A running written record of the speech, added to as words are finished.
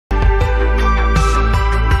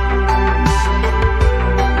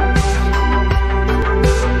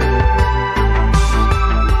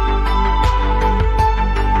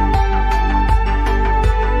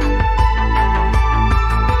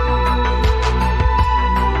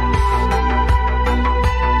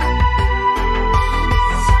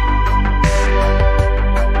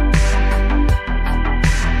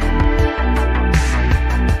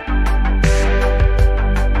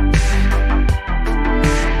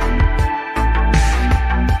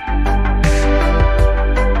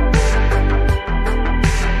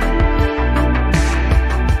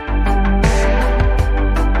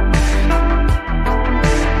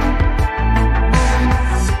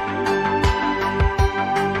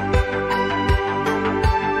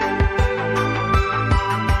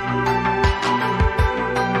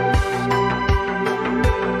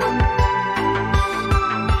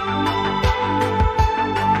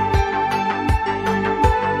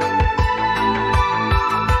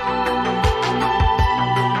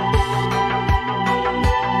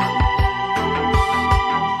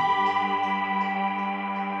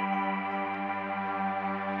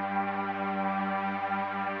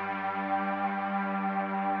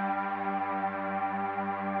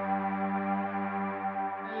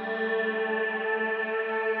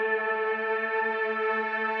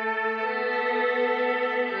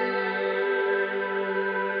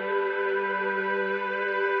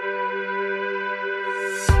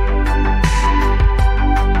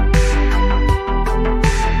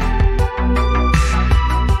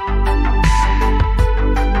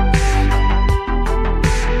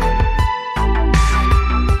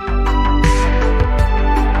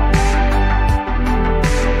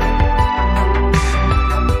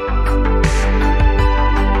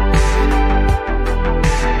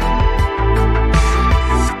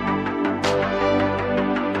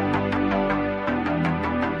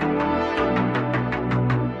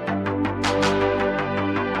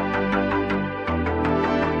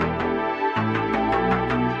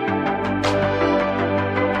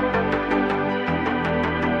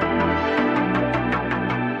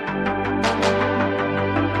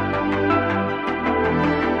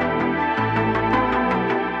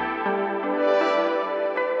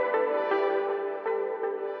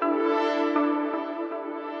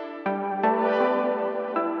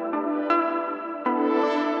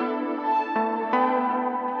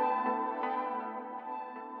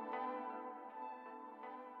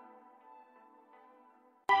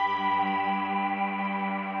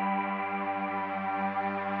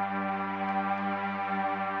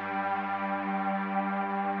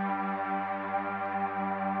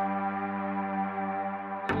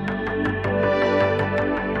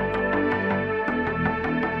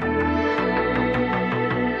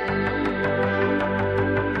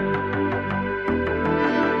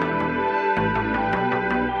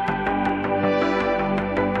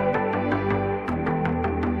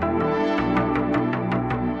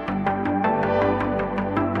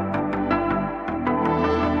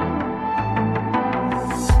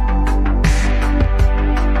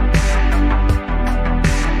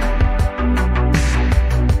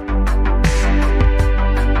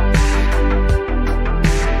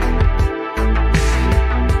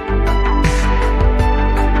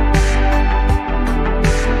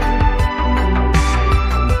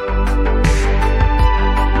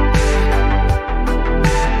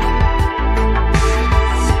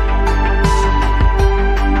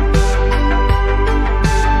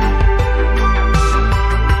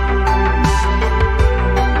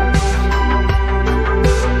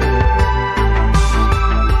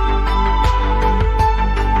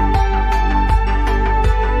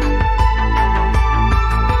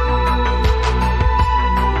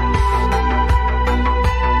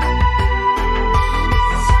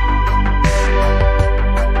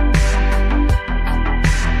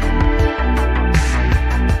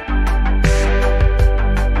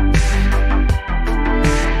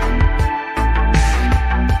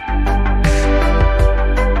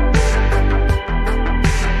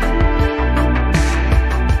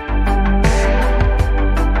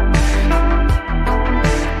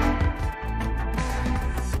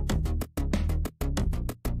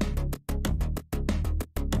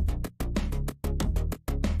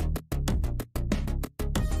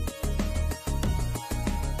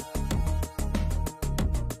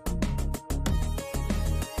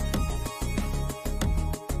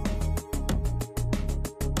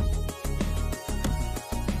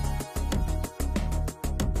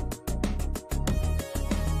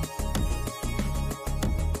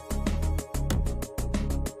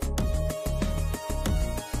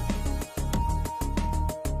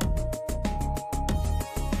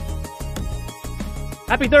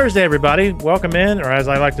Happy Thursday, everybody. Welcome in, or as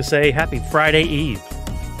I like to say, happy Friday Eve.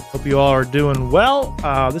 Hope you all are doing well.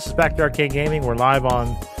 This is Back to Arcade Gaming. We're live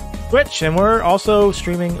on Twitch, and we're also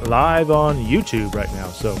streaming live on YouTube right now.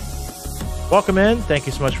 So welcome in. Thank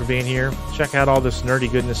you so much for being here. Check out all this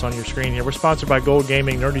nerdy goodness on your screen here. We're sponsored by Gold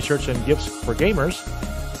Gaming, Nerdy Shirts and Gifts for Gamers.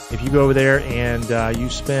 If you go over there and you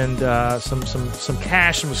spend some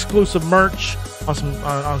cash, some exclusive merch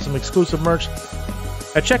on some exclusive merch,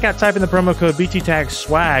 at checkout, type in the promo code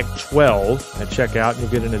BTTAGSWAG12 at checkout, and you'll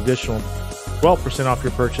get an additional 12% off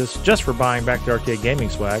your purchase just for buying Back to Arcade Gaming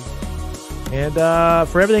swag. And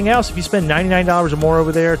for everything else, if you spend $99 or more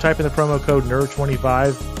over there, type in the promo code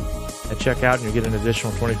NERD25 at checkout, and you'll get an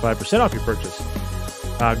additional 25% off your purchase.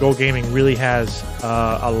 Gold Gaming really has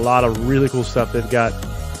a lot of really cool stuff. They've got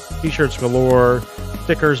t-shirts galore,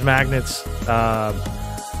 stickers, magnets,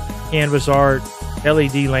 canvas art,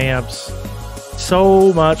 LED lamps,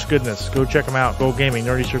 so much goodness. Go check them out. Gold Gaming,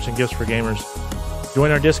 Nerdy Shirts and Gifts for Gamers. Join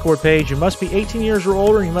our Discord page. You must be 18 years or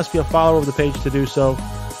older, and you must be a follower of the page to do so.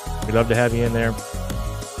 We'd love to have you in there.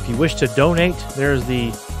 If you wish to donate, there's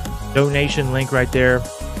the donation link right there.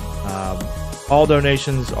 All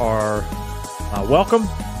donations are welcome,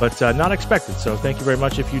 but not expected, so thank you very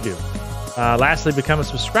much if you do. Lastly, become a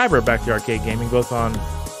subscriber of Back to Arcade Gaming, both on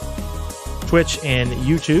Twitch and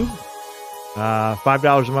YouTube.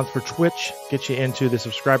 $5 a month for Twitch gets you into the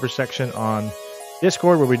subscriber section on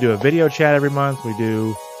Discord, where we do a video chat every month. We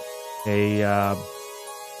do a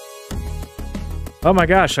oh my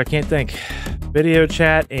gosh, I can't think, video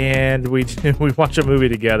chat, and we watch a movie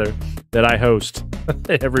together that I host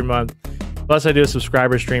every month. Plus, I do a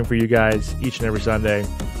subscriber stream for you guys each and every Sunday.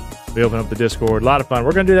 We open up the Discord. A lot of fun.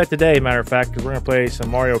 We're going to do that today, matter of fact, because we're going to play some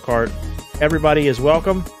Mario Kart. Everybody is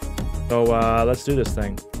welcome. So let's do this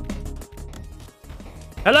thing.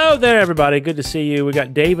 Hello there, everybody. Good to see you. We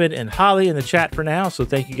got David and Holly in the chat for now, so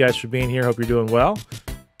thank you guys for being here. Hope you're doing well.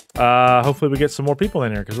 Hopefully we get some more people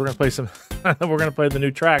in here, because we're going to play some we're going to play the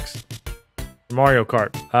new tracks for Mario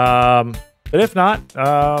Kart. But if not,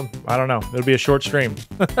 I don't know. It'll be a short stream.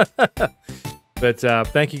 But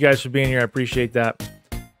thank you guys for being here. I appreciate that.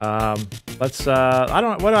 Let's I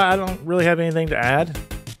don't really have anything to add.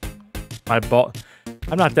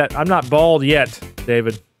 I'm not bald yet,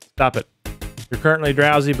 David. Stop it. You're currently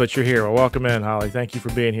drowsy, but you're here. Well, welcome in, Holly. Thank you for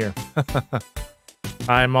being here.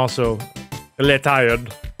 I'm also a little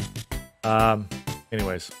tired.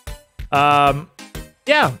 Anyways.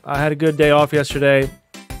 Yeah, I had a good day off yesterday.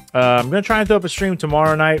 I'm going to try and throw up a stream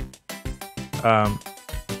tomorrow night.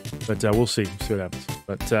 But we'll see. See what happens.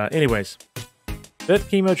 But anyways. 5th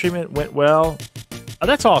chemo treatment went well. Oh,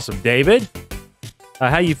 that's awesome, David.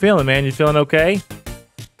 How you feeling, man? You feeling okay?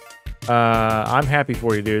 I'm happy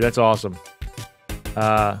for you, dude. That's awesome.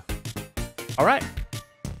 All right.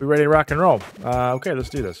 We ready to rock and roll? Okay, let's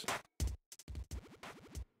do this.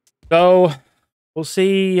 So, we'll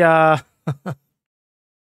see. We'll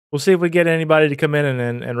see if we get anybody to come in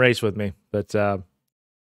and race with me. But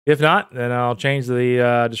if not, then I'll change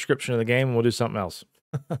the description of the game and we'll do something else.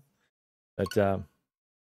 But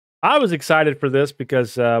I was excited for this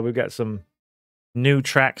because we've got some new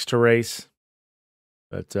tracks to race.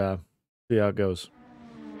 But see how it goes.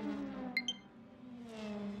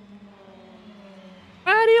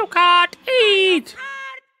 Mario Kart 8!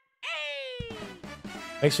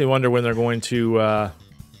 Makes me wonder when they're going to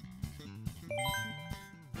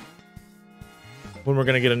when we're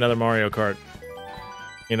gonna get another Mario Kart.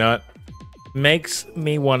 You know, it makes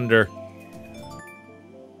me wonder.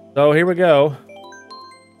 So here we go.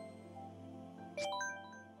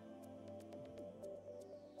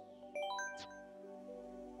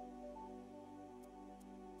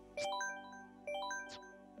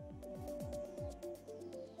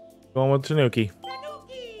 Going with Tanuki.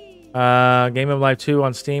 Game of Life 2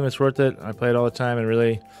 on Steam. It's worth it. I play it all the time and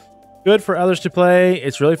really good for others to play.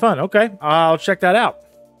 It's really fun. Okay, I'll check that out.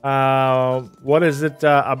 What is it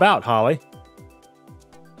about, Holly?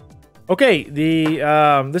 Okay,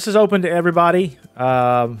 this is open to everybody.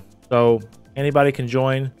 So anybody can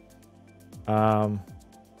join. So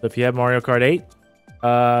if you have Mario Kart 8,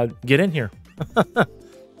 get in here.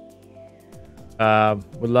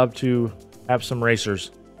 Would love to have some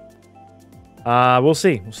racers. We'll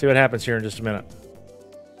see. We'll see what happens here in just a minute.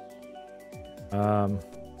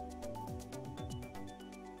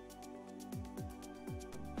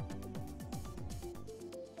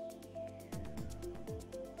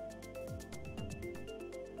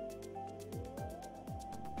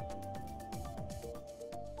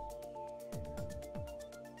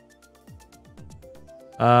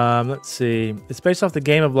 Let's see. It's based off the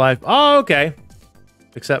Game of Life. Oh, okay.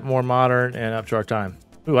 Except more modern and up to our time.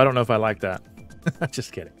 Ooh, I don't know if I like that.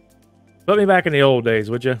 Just kidding. Put me back in the old days,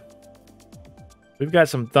 would you? We've got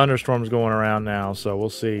some thunderstorms going around now, so we'll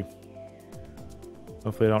see.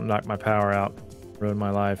 Hopefully I don't knock my power out. Ruin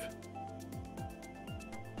my life.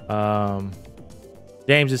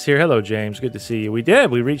 James is here. Hello, James. Good to see you. We did.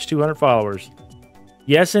 We reached 200 followers.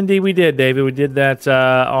 Yes, indeed we did, David. We did that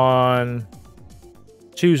on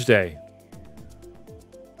Tuesday.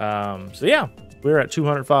 So yeah, we're at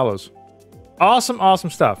 200 follows. Awesome, awesome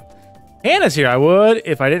stuff. Hannah's here. I would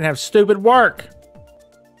if I didn't have stupid work.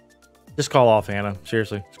 Just call off, Hannah.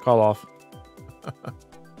 Seriously, just call off.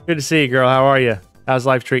 Good to see you, girl. How are you? How's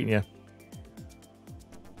life treating you?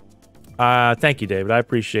 Thank you, David. I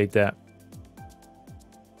appreciate that.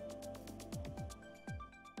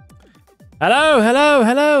 Hello, hello,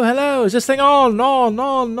 hello, hello. Is this thing on?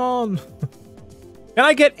 On. Can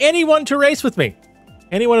I get anyone to race with me?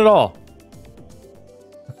 Anyone at all?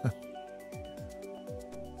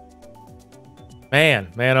 Man,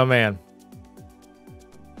 oh man.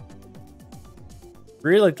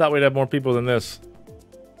 Really thought we'd have more people than this.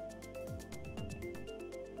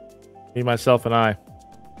 Me, myself, and I.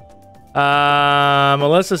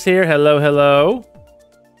 Melissa's here. Hello, hello.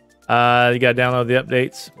 You gotta download the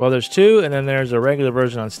updates. Well, there's two, and then there's a regular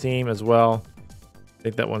version on Steam as well. I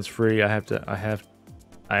think that one's free. I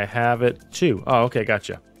have it too. Oh, okay,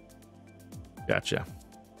 gotcha.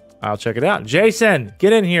 I'll check it out. Jason,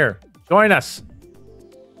 get in here. Join us.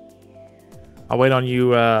 I'll wait on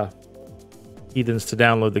you heathens to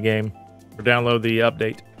download the game or download the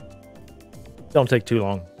update. Don't take too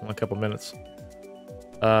long, a couple minutes.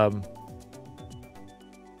 The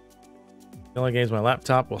only games my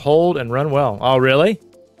laptop will hold and run well. Oh, really?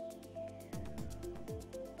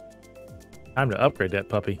 Time to upgrade that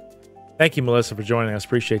puppy. Thank you, Melissa, for joining us.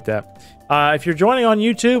 Appreciate that. If you're joining on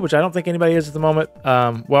YouTube, which I don't think anybody is at the moment,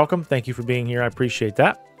 welcome. Thank you for being here. I appreciate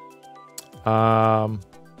that.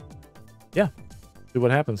 Yeah, see what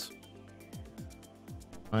happens.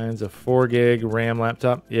 Mine's a 4 gig RAM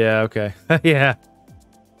laptop. Yeah, okay. Yeah.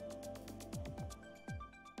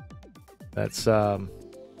 That's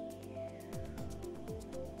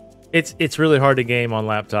it's really hard to game on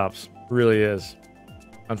laptops. It really is.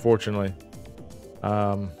 Unfortunately.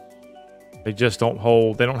 They just don't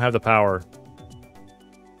hold, they don't have the power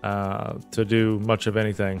to do much of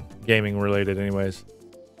anything gaming related anyways.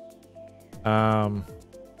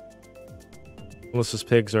 Melissa's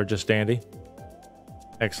pigs are just dandy.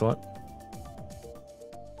 Excellent.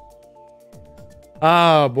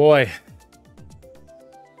 Oh boy.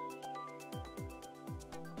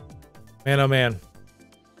 Man, oh man.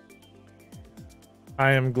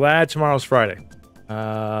 I am glad tomorrow's Friday.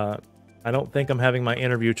 I don't think I'm having my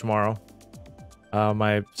interview tomorrow.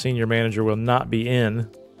 My senior manager will not be in.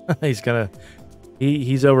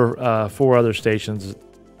 He's over 4 other stations.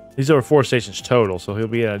 He's over 4 stations total, so he'll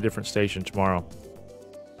be at a different station tomorrow.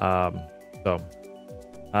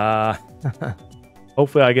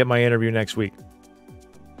 Hopefully I get my interview next week.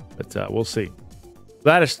 But we'll see.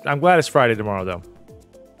 I'm glad it's Friday tomorrow, though.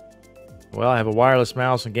 Well, I have a wireless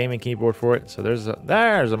mouse and gaming keyboard for it, so there's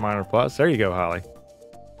a minor plus. There you go, Holly.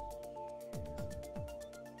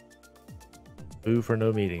 Boo for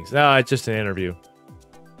no meetings. No, it's just an interview.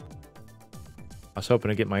 I was hoping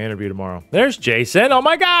to get my interview tomorrow. There's Jason. Oh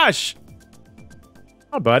my gosh!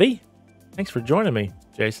 Hi, buddy. Thanks for joining me,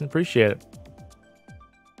 Jason. Appreciate it.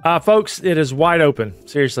 Folks, it is wide open.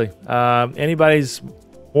 Seriously. Anybody's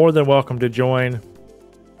more than welcome to join.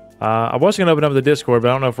 I was going to open up the Discord, but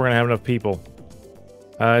I don't know if we're going to have enough people.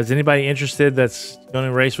 Is anybody interested that's going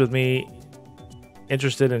to race with me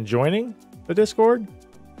interested in joining the Discord?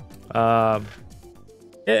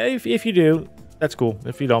 If you do, that's cool.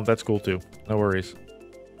 If you don't, that's cool too. No worries.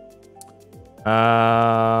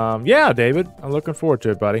 Yeah, David, I'm looking forward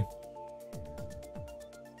to it, buddy.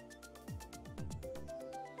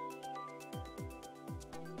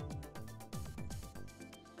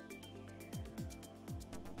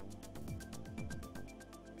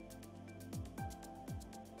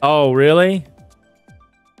 Oh, really?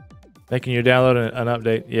 Making you download an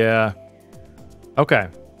update? Yeah. Okay.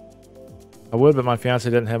 I would, but my fiance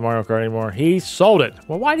didn't have Mario Kart anymore. He sold it.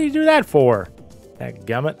 Well, why did he do that for?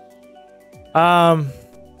 Dadgummit.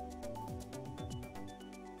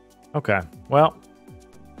 Okay. Well,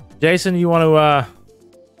 Jason, you want to,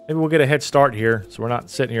 maybe we'll get a head start here, so we're not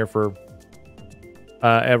sitting here for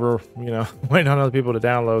ever, waiting on other people to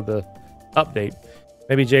download the update.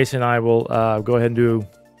 Maybe Jason and I will go ahead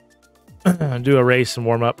and do a race and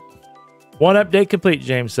warm up. 1 update complete,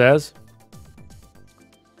 James says.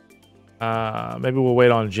 Maybe we'll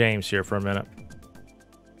wait on James here for a minute.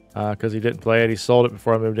 Because he didn't play it. He sold it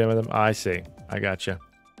before I moved in with him. I see. I gotcha.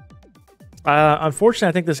 Unfortunately,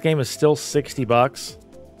 I think this game is still $60.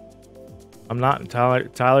 I'm not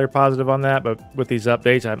entirely positive on that, but with these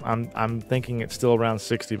updates, I'm thinking it's still around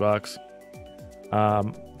 $60.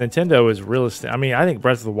 Nintendo is realistic. I mean, I think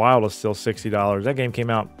Breath of the Wild is still $60. That game came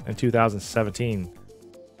out in 2017.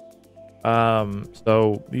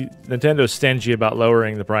 So Nintendo's stingy about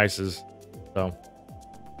lowering the prices. So,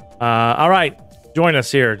 all right, join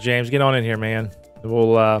us here, James. Get on in here, man.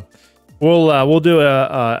 We'll do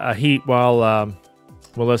a heat while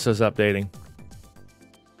Melissa's updating.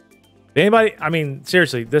 Anybody? I mean,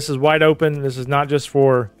 seriously, this is wide open. This is not just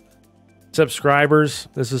for subscribers.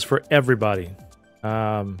 This is for everybody.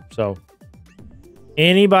 So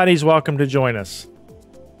anybody's welcome to join us.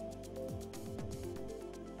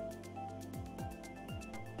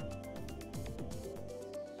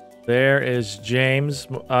 There is James.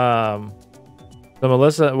 So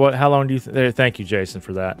Melissa, how long do you there? Thank you, Jason,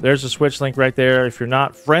 for that. There's a Switch link right there. If you're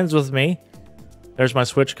not friends with me, there's my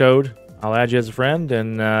Switch code. I'll add you as a friend,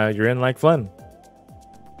 and you're in like Flynn.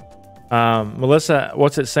 Melissa,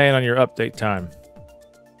 what's it saying on your update time?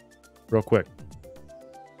 Real quick.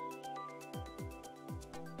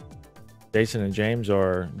 Jason and James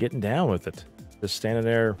are getting down with it. Just standing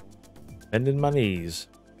there, bending my knees.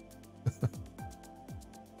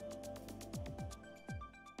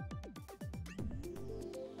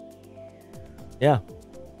 Yeah.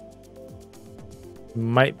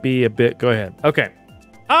 Might be a bit. Go ahead. Okay.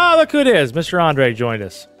 Oh, look who it is. Mr. Andre joined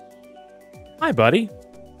us. Hi, buddy.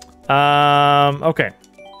 Okay.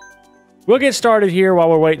 We'll get started here while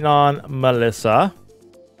we're waiting on Melissa.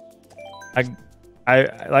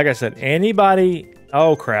 Like I said, anybody.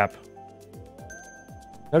 Oh, crap.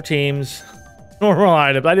 No teams. Normal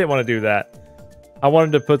items. I didn't want to do that. I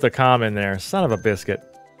wanted to put the comm in there. Son of a biscuit.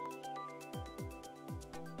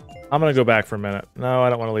 I'm going to go back for a minute. No, I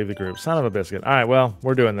don't want to leave the group. Son of a biscuit. All right, well,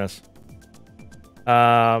 we're doing this.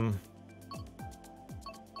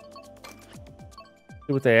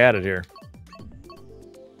 See what they added here.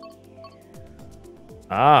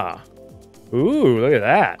 Ah. Ooh, look at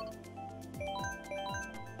that.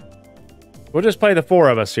 We'll just play the 4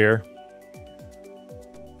 of us here.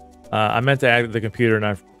 I meant to add the computer,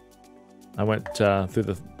 and I went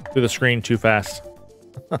through the screen too fast.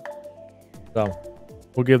 So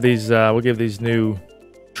we'll give these new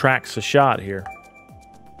tracks a shot here.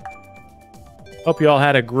 Hope you all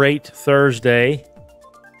had a great Thursday.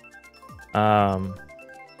 Mine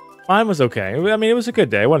was okay. I mean, it was a good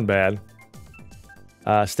day. It wasn't bad.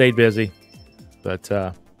 Stayed busy,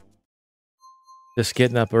 but just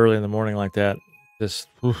getting up early in the morning like that, just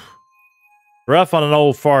rough on an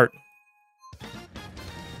old fart.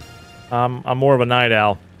 I'm more of a night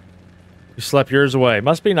owl. You slept yours away.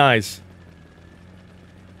 Must be nice.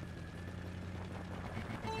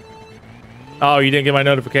 Oh, you didn't get my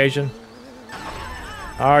notification?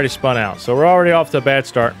 I already spun out, so we're already off to a bad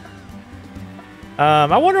start.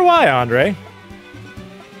 I wonder why, Andre.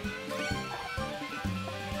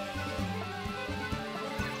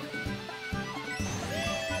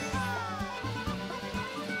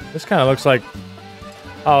 This kind of looks like...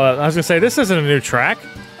 Oh, I was going to say, this isn't a new track.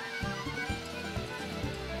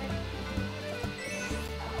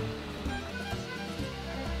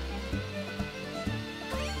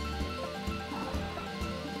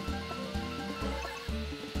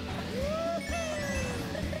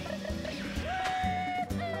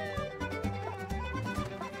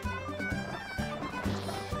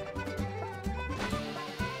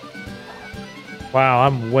 Wow,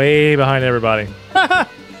 I'm way behind everybody.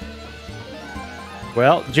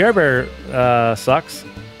 Well, Jer Bear sucks.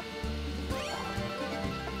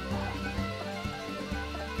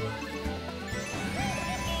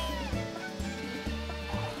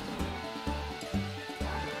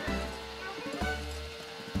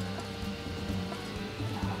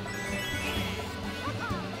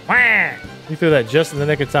 You threw that just in the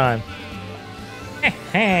nick of time.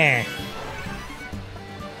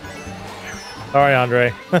 Sorry,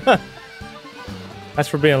 Andre. That's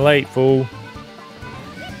for being late, fool.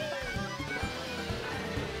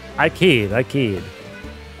 I keyed.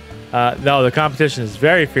 No, the competition is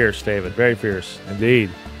very fierce, David. Very fierce, indeed.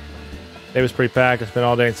 It was pretty packed. I spent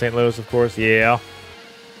all day in St. Louis, of course. Yeah.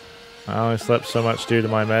 I only slept so much due to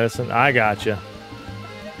my medicine. I gotcha.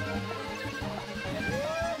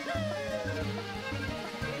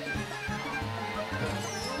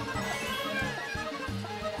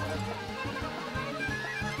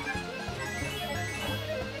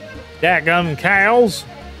 Dadgum cows.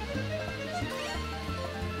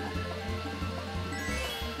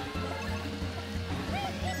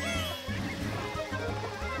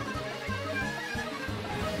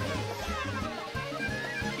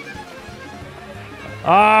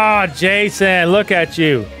 Ah, oh, Jason, look at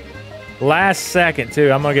you. Last second,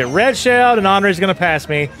 too. I'm going to get red shelled, and Andre's going to pass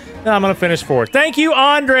me. And I'm going to finish fourth. Thank you,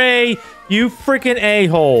 Andre, you freaking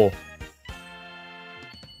a-hole.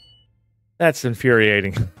 That's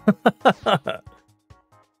infuriating.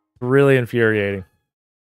 Really infuriating.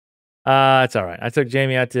 It's all right. I took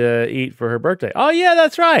Jamie out to eat for her birthday. Oh, yeah,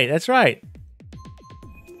 that's right. That's right.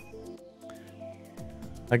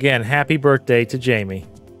 Again, happy birthday to Jamie.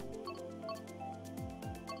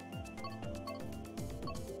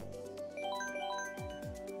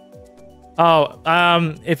 Oh,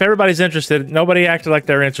 if everybody's interested, nobody acted like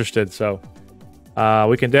they're interested, so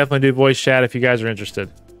we can definitely do voice chat if you guys are interested.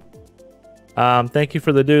 Thank you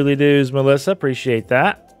for the doodly-doos, Melissa. Appreciate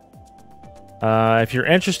that. If you're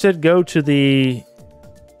interested, go to the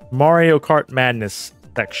Mario Kart Madness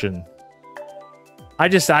section. I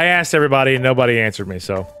asked everybody and nobody answered me,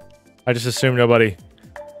 so I just assumed nobody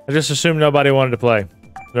wanted to play.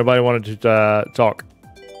 Nobody wanted to talk.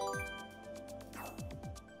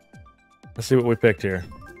 Let's see what we picked here.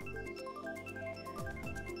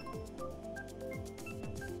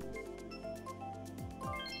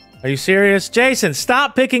 Are you serious? Jason,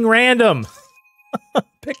 stop picking random.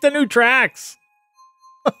 Pick the new tracks.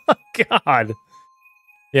 God.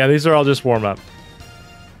 Yeah, these are all just warm-up.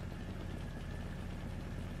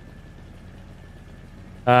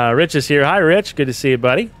 Rich is here. Hi, Rich. Good to see you,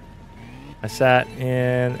 buddy. I sat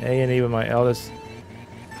in A&E with my eldest.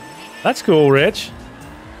 That's cool, Rich.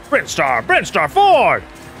 Brentstar Ford!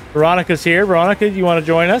 Veronica's here. Veronica, do you want to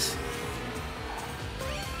join us?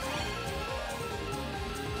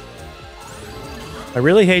 I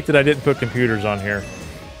really hate that I didn't put computers on here.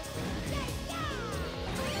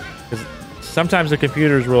 Because sometimes the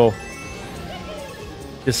computers will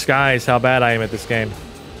disguise how bad I am at this game.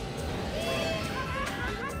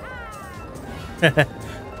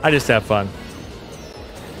 I just have fun.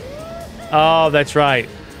 Oh, that's right.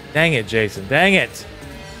 Dang it, Jason. Dang it.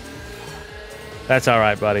 That's all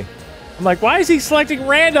right, buddy. I'm like, why is he selecting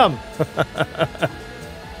random?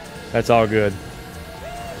 That's all good.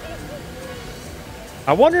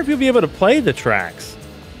 I wonder if you'll be able to play the tracks.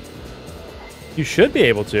 You should be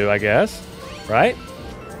able to, I guess. Right?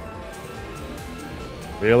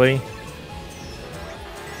 Really?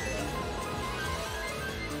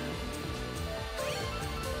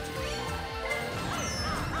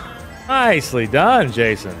 Nicely done,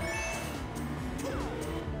 Jason.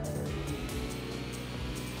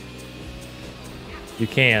 You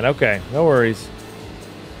can. Okay. No worries.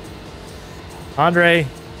 Andre,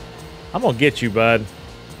 I'm going to get you, bud.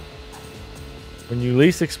 When you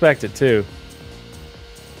least expect it, too.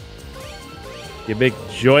 You big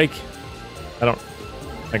joik.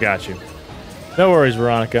 I got you. No worries,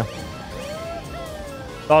 Veronica.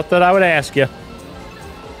 Thought that I would ask you.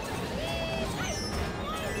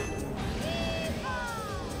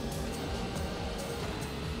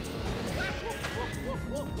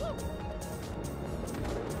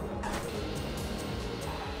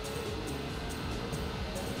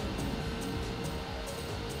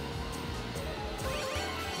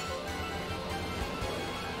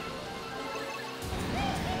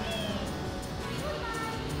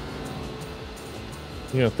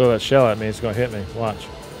 You're gonna throw that shell at me, it's gonna hit me. Watch.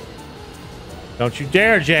 Don't you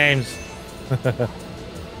dare, James! A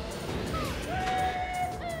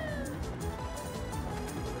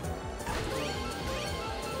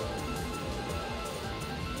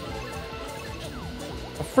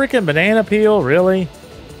freaking banana peel, really?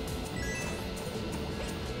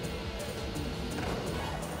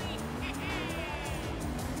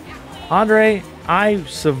 Andre, I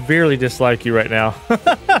severely dislike you right now.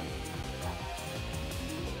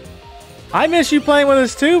 I miss you playing with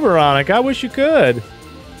us too, Veronica. I wish you could.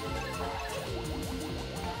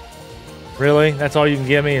 Really? That's all you can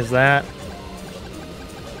give me is that?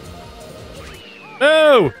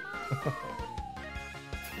 No!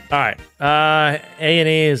 Alright.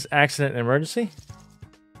 A&E is accident and emergency.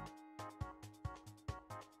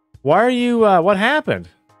 Why are you, what happened?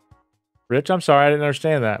 Rich, I'm sorry, I didn't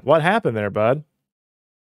understand that. What happened there, bud?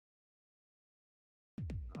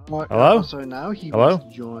 Hello? So now he Hello? wants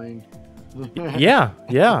to join. Yeah.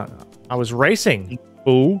 I was racing.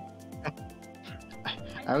 Fool.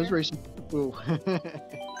 I was racing. Fool.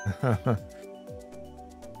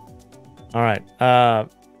 All right.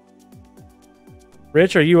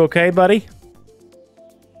 Rich, are you okay, buddy?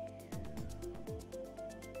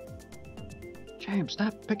 James,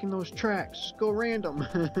 stop picking those tracks. Go random.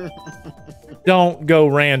 Don't go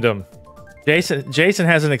random. Jason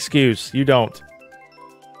has an excuse. You don't.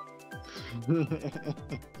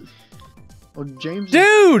 Well, James.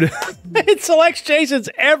 Dude, it selects Jason's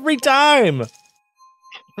every time.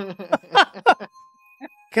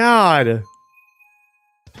 God.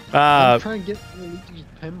 I'm trying to get Luigi's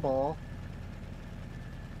pinball.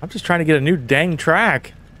 I'm just trying to get a new dang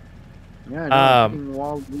track. Yeah, I know.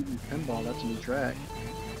 While Luigi's pinball, that's a new track.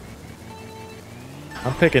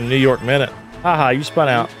 I'm picking New York Minute. Haha, you spun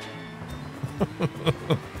out.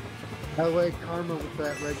 By the way, Karma with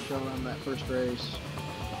that red shell on that first race.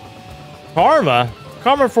 Karma?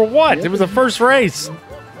 Karma for what? Yep. It was the first race.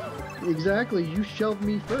 Exactly. You shoved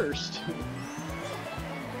me first.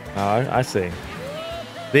 Oh, I see.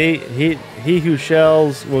 He who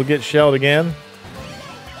shells will get shelled again?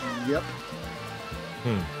 Yep.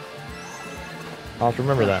 I'll have to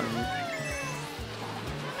remember that.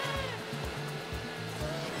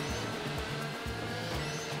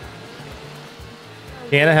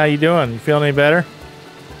 Hannah, how you doing? You feeling any better?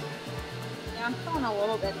 Yeah, I'm feeling a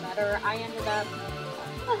little bit better. I ended up...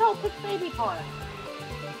 What the hell took Baby Park?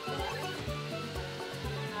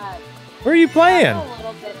 Where are you playing? A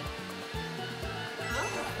little bit.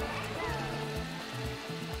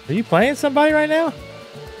 Are you playing somebody right now?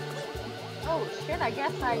 Oh shit, I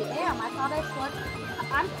guess I am. I thought I slept.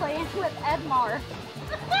 I'm playing with Edmar.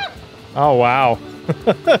 Oh, wow.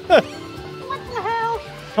 What the hell?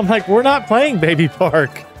 I'm like, we're not playing Baby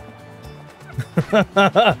Park. Yeah,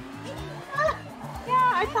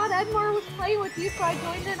 I thought Edmar was playing with you, so I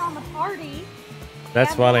joined in on the party.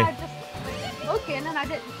 That's and funny. I just was looking and I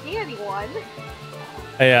didn't see anyone.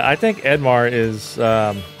 Yeah, I think Edmar is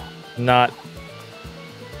not...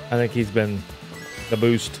 I think he's been the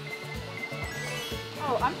boost.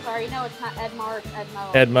 Oh, I'm sorry. No, it's not Edmar, it's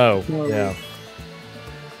Edmo. Edmo, yeah.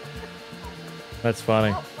 That's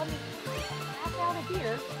funny. Oh, let me back out of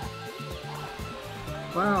here.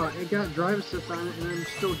 Wow, it got drive assist on it, and I'm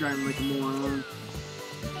still driving like a moron.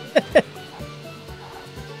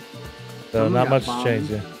 So not much bombed. change,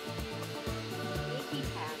 yeah.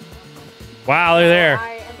 Wow, they're there.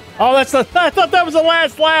 Oh, that's the... I thought that was the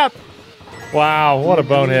last lap. Wow, what a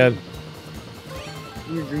bonehead.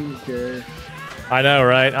 Your dreams, Jared. I know,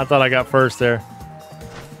 right? I thought I got first there.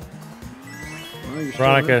 Well, you're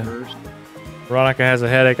Veronica. still in first. Veronica has a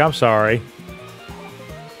headache. I'm sorry.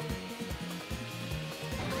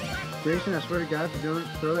 Jason, I swear to God, if you don't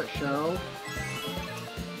throw that shell,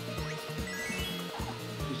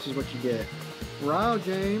 this is what you get. Wow,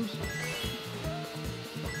 James.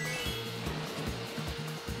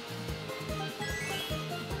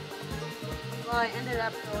 Well, I ended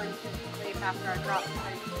up going to sleep after I dropped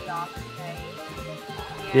Tracy off today.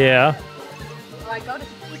 And Yeah. So I go to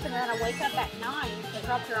sleep and then I wake up at 9. I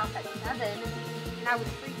dropped her off at 7. and I was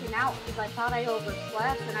freaking out because I thought I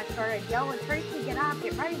overslept, and I started yelling, Tracy, get up,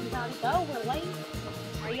 get ready, we gotta go, we're late.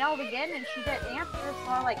 I yelled again, and she didn't answer,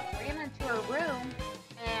 so I, like, ran into her room,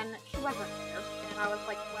 and she wasn't there, and I was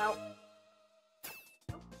like, well...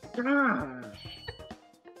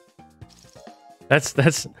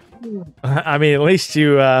 That's, I mean, at least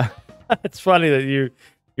you, it's funny that you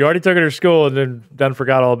already took her to school and then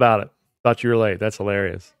forgot all about it. Thought you were late. That's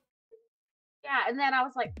hilarious. Yeah, and then I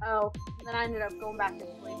was like, oh, and then I ended up going back to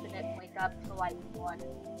sleep and didn't wake up till like 1.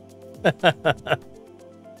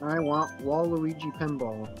 I want Waluigi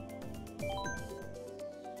pinball.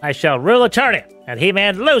 I shall rule eternity, and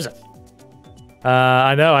He-Man loseth.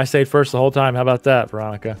 I know, I stayed first the whole time. How about that,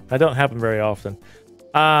 Veronica? That don't happen very often.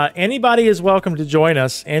 Anybody is welcome to join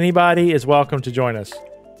us. Anybody is welcome to join us.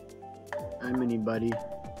 I'm anybody.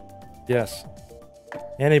 Yes.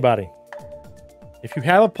 Anybody. If you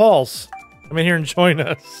have a pulse, come in here and join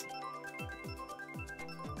us.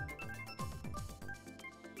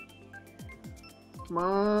 Come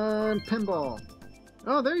on, pinball.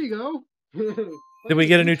 Oh, there you go. Did we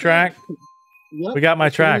get a new track? Yep. We got my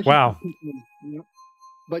track. Wow. Yep.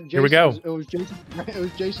 But Here we go. It was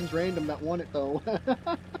Jason's random that won it though.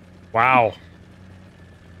 Wow.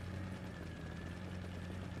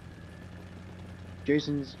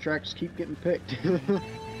 Jason's tracks keep getting picked.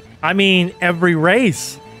 I mean, every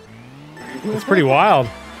race. It's pretty wild.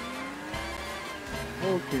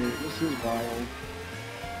 Okay, this is wild.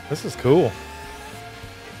 This is cool.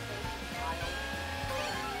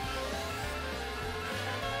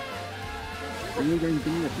 Are you going to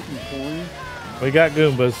be a freaking coin? We got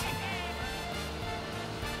Goombas.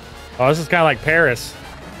 Oh, this is kind of like Paris.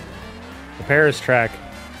 The Paris track.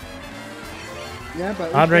 Yeah,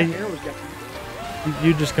 but Andre,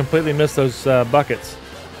 you just completely missed those buckets.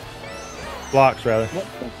 Blocks, rather. What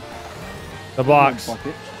the blocks.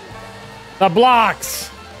 Bucket. The blocks!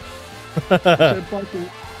 I said bucket.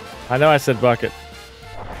 I know I said bucket.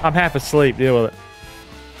 I'm half asleep. Deal with it.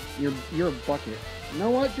 You're a bucket. You know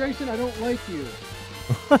what, Jason? I don't like you.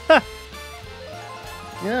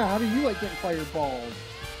 Yeah, how do you like getting fireballs?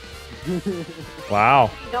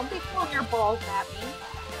 Wow. Don't be throwing your balls at me.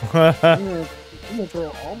 I'm gonna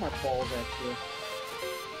throw all my balls at you.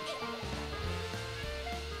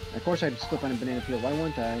 Of course, I'd slip on a banana peel. Why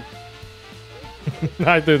wouldn't I?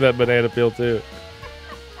 I threw that banana peel too.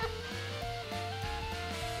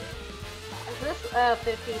 Is this a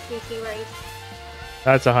 50cc race?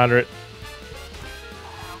 That's 100.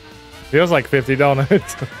 Feels like 50, don't it?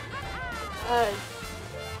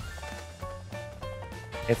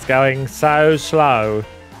 It's going so slow.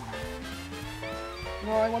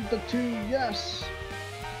 No, I want the 2, yes!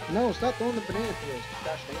 No, stop throwing the banana peels.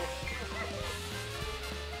 Gosh dang it.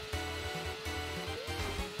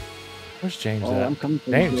 Where's James Oh, at? I'm coming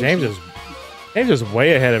for you, James is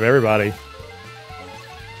way ahead of everybody.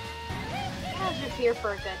 I was just here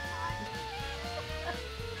for a good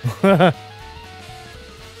time.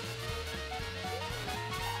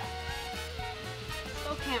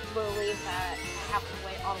 Still can't believe that I have to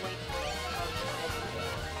wait all the way to the first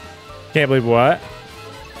night. Can't believe what? I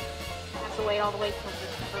have to wait all the way till the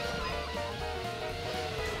first night.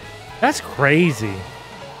 That's crazy.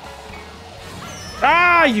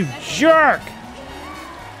 Ah, you jerk!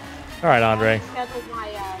 All right, Andre.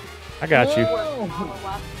 I got you.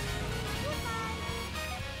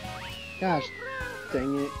 Gosh,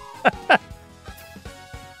 dang it.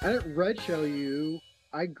 I didn't red shell you.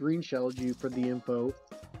 I green shelled you for the info.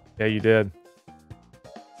 Yeah, you did.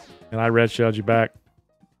 And I red shelled you back.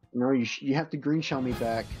 No, you have to green shell me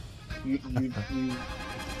back. You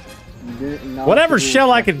didn't. Whatever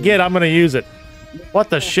shell I could get, I'm gonna use it.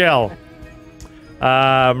 What the shell?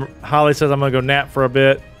 Holly says I'm gonna go nap for a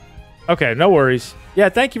bit. Okay, no worries. Yeah,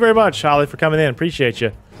 thank you very much, Holly, for coming in. Appreciate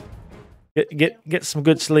you. Get some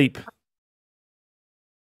good sleep.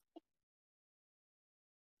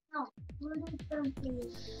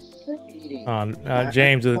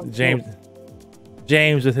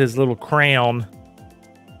 James with his little crown,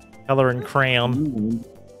 coloring crown.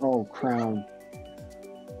 Oh, crown.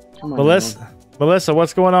 Come on, Melissa,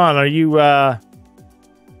 what's going on? Are you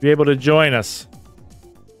able to join us?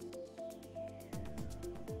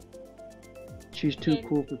 She's too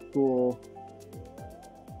cool for school.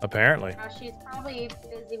 Apparently. She's probably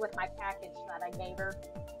busy with my package that I gave her.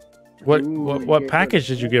 What package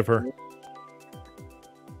did you give her?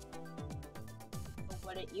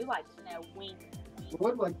 Wouldn't you like to know? Wink.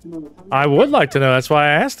 I would like to know. That's why I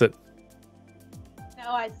asked it. So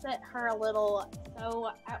I sent her a little. So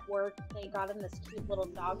at work, they got in this cute little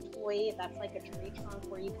dog toy that's like a tree trunk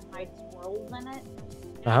where you can hide squirrels in it.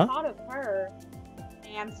 And I thought of her,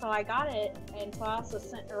 And so I got it, and so I also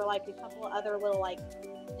sent her like a couple of other little like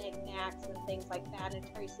knickknacks and things like that. And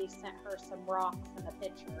Tracy sent her some rocks and a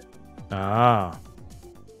picture. Ah.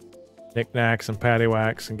 Knickknacks and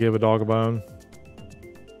paddywhacks and give a dog a bone.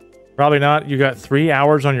 Probably not. You got 3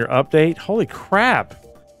 hours on your update? Holy crap.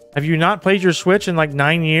 Have you not played your Switch in like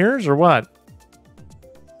 9 years or what?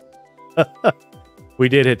 We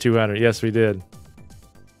did hit 200. Yes, we did.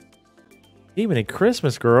 Even a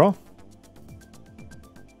Christmas girl.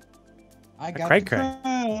 I got cray the cray.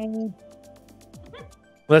 crown.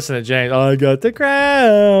 Listen to James. I got the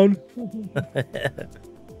crown.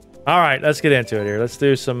 All right, let's get into it here. Let's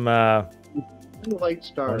do some Light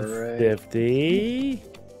star, right? 50.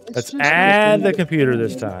 Let's add the computer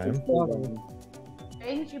this time.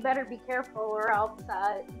 James, you better be careful, or else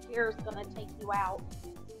Jared's gonna take you out.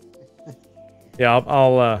 Yeah,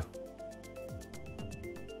 I'll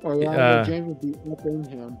Or James would be up in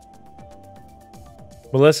him.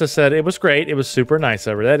 Melissa said it was great. It was super nice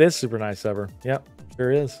of her. That is super nice of her. Yep,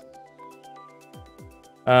 sure is.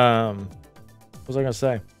 What was I gonna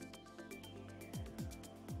say?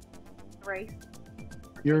 Race.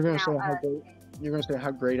 You're gonna say how great. You're gonna say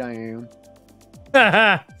how great I am.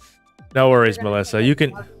 No worries, Melissa. You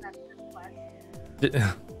can.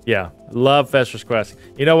 Yeah, love Fester's Quest.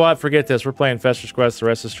 You know what? Forget this. We're playing Fester's Quest the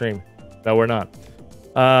rest of the stream. No, we're not.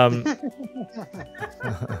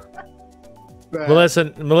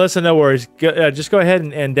 Melissa, no worries. Just go ahead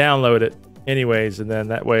and download it anyways, and then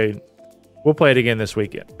that way we'll play it again this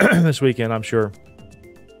weekend. This weekend, I'm sure.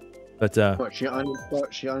 But What, she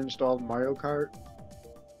uninstalled Mario Kart?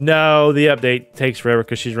 no, the update takes forever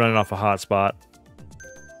because she's running off a hotspot.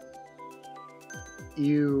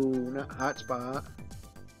 Not hotspot.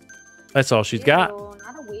 That's all she's got. Ew,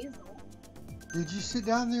 not a weasel. Did you sit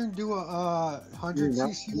down there and do a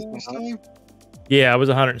 100cc last time? Yeah, it was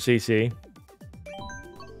 100 cc.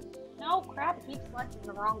 No, crap, keep selecting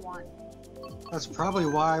the wrong one. That's probably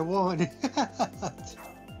why I won.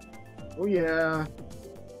 Oh yeah.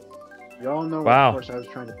 Y'all know Wow. what course I was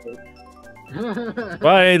trying to pick.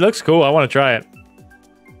 Well, it looks cool. I want to try it.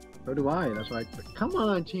 So do I. That's why I clicked. Come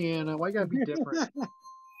on, Tiana. Why you gotta be different?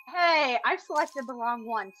 Hey, I selected the wrong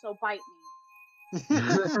one, so bite me.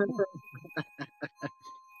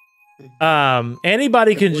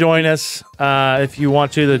 Anybody can join us if you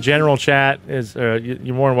want to. The general chat is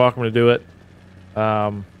you're more than welcome to do it.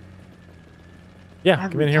 Yeah,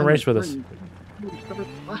 come in here and race with us.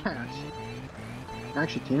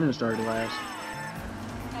 Actually, Tiana started last.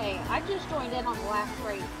 Hey, I just joined in on the last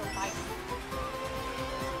race, so bite me.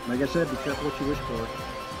 Like I said, be careful what you wish for.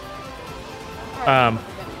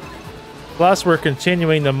 Plus, we're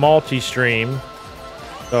continuing the multi-stream,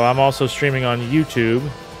 so I'm also streaming on YouTube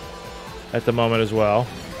at the moment as well.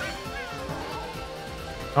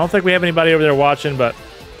 I don't think we have anybody over there watching, but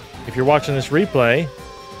if you're watching this replay,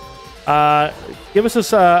 give us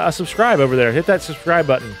a subscribe over there. Hit that subscribe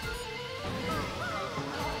button.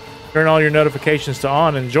 Turn all your notifications to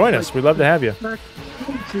on and join us. We'd love to have you.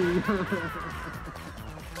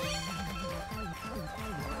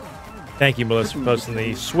 Thank you, Melissa, for posting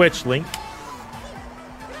the Switch link.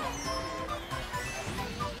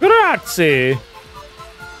 Grazie.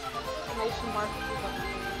 Exclamation mark.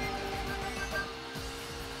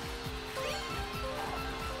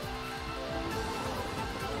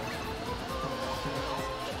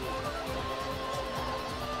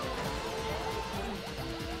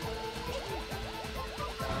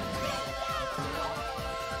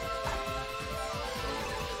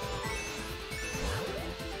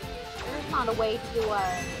 There's not a way to get an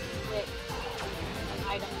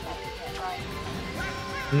item that you get, right?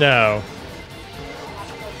 No,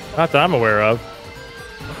 not that I'm aware of.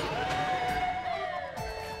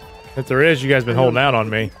 If there is, you guys been holding out on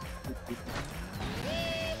me.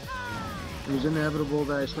 It was inevitable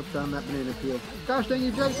that I slipped down that banana peel. Gosh dang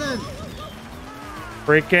you, Judson!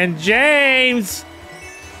 Freaking James!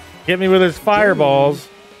 Get me with his fireballs.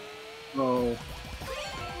 Oh.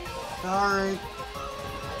 Sorry.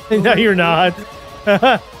 No, you're not.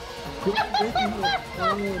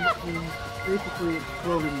 Basically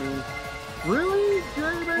exploded me. Really?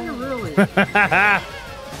 Jerry, really?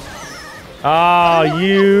 Oh,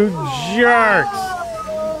 you jerks!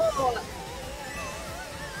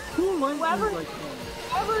 Who likes Whoever- like that?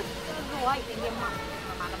 Whoever says the lightning, I'm not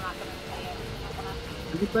gonna say it. I'm not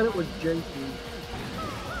gonna. You bet it was JC.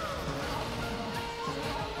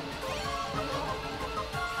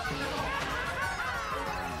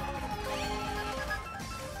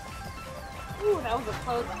 Ooh, that was a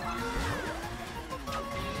close one.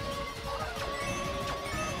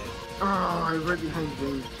 Oh, I was right behind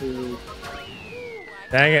James too.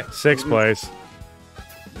 Dang it, 6th place.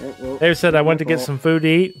 well, Dave said I went to get some food to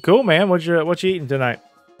eat. Cool, man. What you eating tonight?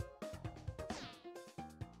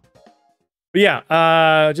 But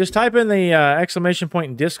yeah, just type in the exclamation point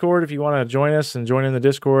in Discord if you want to join us and join in the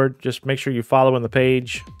Discord. Just make sure you follow in the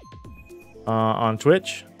page on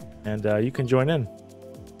Twitch, and you can join in.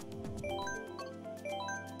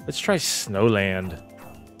 Let's try Snowland.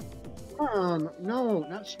 No,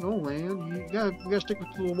 not Snowland. You gotta stick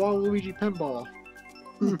with the Waluigi pinball.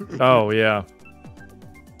 Oh yeah.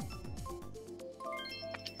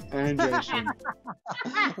 And Jason.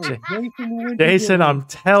 Jason, I'm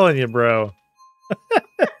telling you, bro.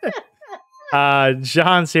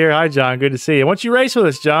 John's here. Hi, John. Good to see you. Why don't you race with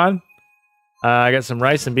us, John? I got some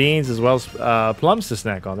rice and beans as well as plums to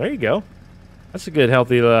snack on. There you go. That's a good,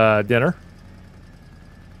 healthy dinner.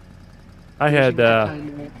 I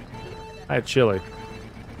had chili.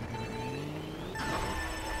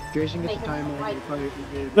 Jason gets the time on.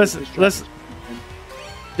 Listen.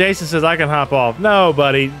 Jason says I can hop off. No,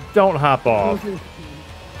 buddy, don't hop off.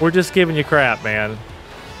 We're just giving you crap, man.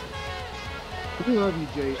 We love you,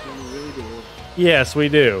 Jason. We really do. Yes, we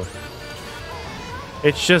do.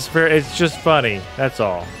 It's just funny. That's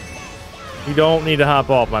all. You don't need to hop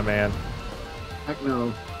off, my man. Heck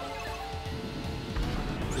no.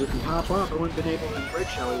 If you hop off, I wouldn't have been able to red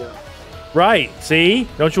shell you. Right. See?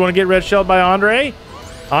 Don't you want to get red shelled by Andre?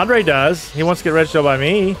 Andre does. He wants to get red shelled by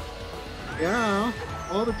me. Yeah,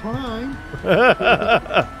 all the time.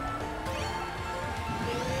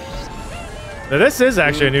 Now, this is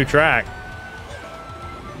actually a new track.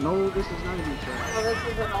 No, this is not a new track. Oh, this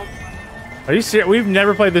is an old one. Are you serious? We've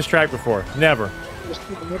never played this track before. Never.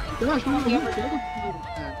 Gosh,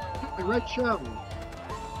 red shell.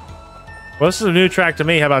 Well, this is a new track to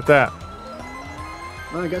me. How about that?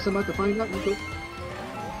 Well, I guess I'm about to find out.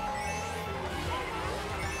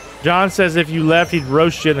 John says if you left, he'd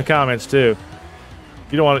roast you in the comments too.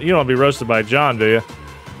 You don't want to be roasted by John, do you?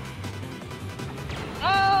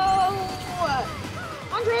 Oh,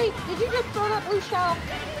 Andre, did you just throw that blue shell?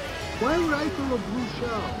 Why would I throw a blue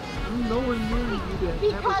shell? I'm nowhere near you.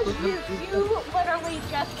 Because you literally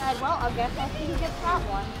just said, well, I guess I'll see who gets that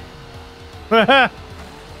one.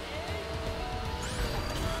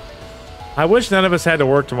 I wish none of us had to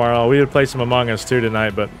work tomorrow. We would play some Among Us too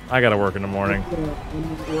tonight, but I gotta work in the morning. I'm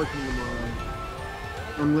working tomorrow.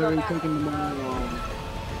 I'm literally taking tomorrow off.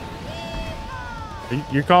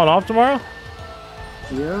 You're calling off tomorrow?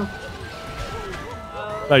 Yeah.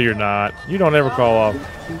 No, you're not. You don't ever call off.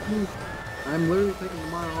 I'm literally taking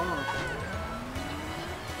tomorrow off.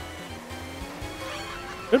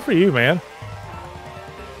 Good for you, man.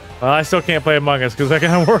 Well, I still can't play Among Us because I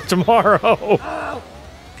gotta work tomorrow.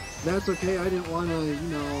 That's okay. I didn't want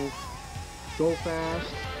to, go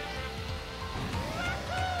fast.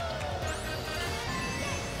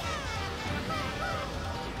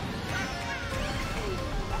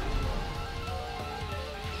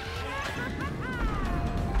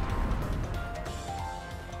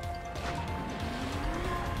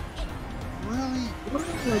 Really?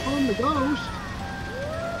 If I'm the ghost,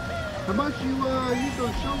 how about you use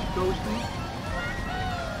those shells, Ghosty?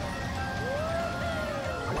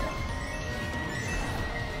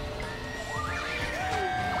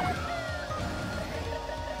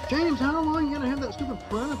 James, how long are you gonna have that stupid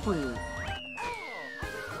piranha plant?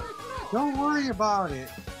 Don't worry about it.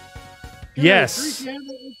 Yes.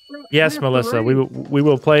 Yes, Melissa. We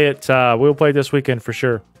will play it. We will play it this weekend for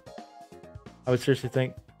sure. I would seriously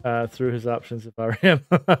think through his options if I were him.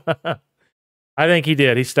 I think he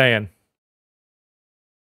did. He's staying.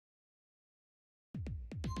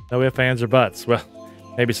 No ifs, ands, or buts. Well,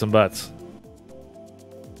 maybe some buts.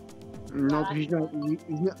 No, he's not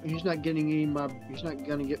getting any. He's not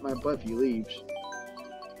gonna get my butt if he leaves.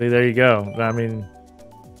 See, there you go. I mean,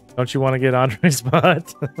 don't you want to get Andre's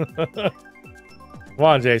butt? Come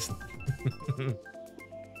on, Jason.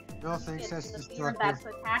 No thanks, that's It's the beard destructive. that's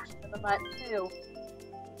attached to the butt too.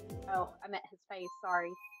 Oh, I meant his face.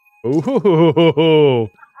 Sorry. Ooh.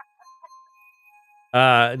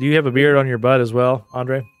 Do you have a beard on your butt as well,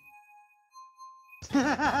 Andre?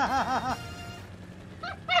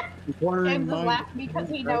 James is laughing because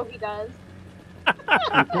he knows he does.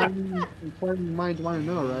 Important minds want to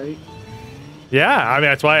know, right? Yeah, I mean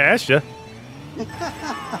that's why I asked you.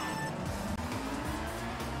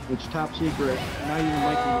 It's top secret. Not even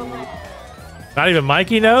Mikey knows. Not even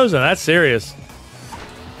Mikey knows, and that's serious.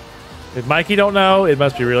 If Mikey don't know, it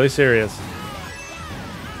must be really serious.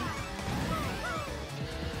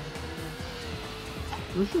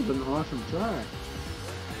 This is an awesome track.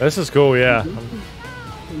 This is cool, yeah.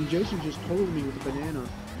 And Jason just told me with the banana.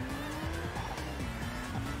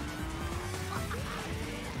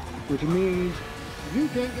 Which means You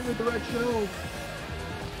can't get with the red shell.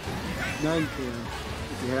 Now you can,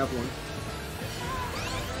 if you have one.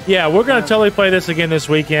 Yeah, we're going to totally play this again this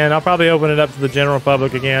weekend. I'll probably open it up to the general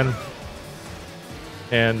public again.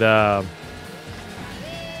 And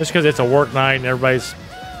just because it's a work night and everybody's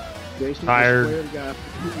Jason, tired.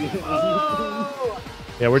 Oh!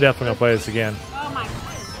 Yeah, we're definitely going to play this again. Oh my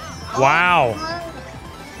goodness. Wow.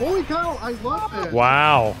 Holy cow, I love that.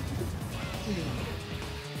 Wow.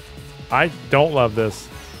 I don't love this.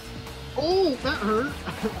 Oh, that hurt.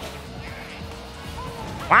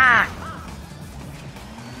 Wow.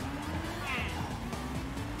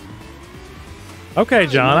 Okay,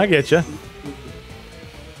 John, I get you.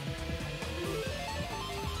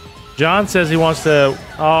 John says he wants to...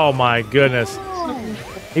 Oh, my goodness.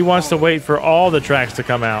 He wants to wait for all the tracks to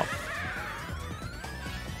come out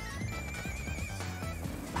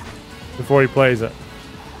before he plays it.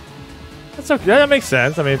 That's okay. That makes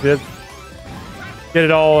sense. I mean, if you get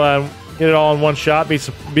it all in one shot,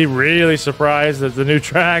 be really surprised at the new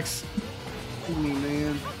tracks.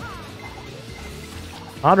 Man.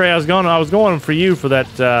 Andre, I was going for you for that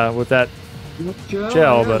with that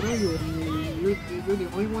shell, but You're the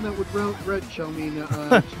only one that would red shell me in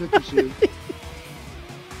Snooker suit.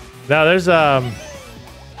 now there's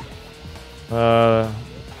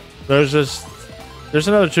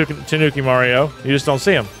another Tanuki Mario. You just don't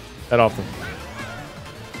see him that often.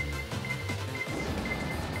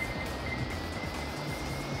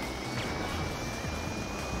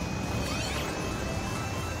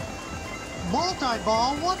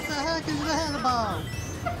 Multi-ball? What the heck is that about?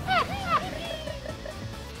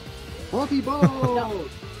 Multi-ball!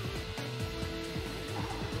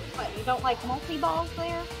 What, you don't like multi-balls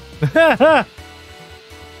there?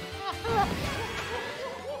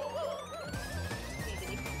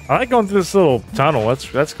 I like going through this little tunnel.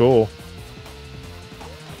 That's cool.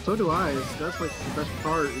 So do I. That's like the best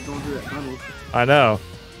part is going through that tunnel. I know.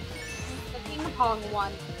 The ping pong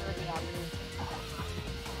one or the other.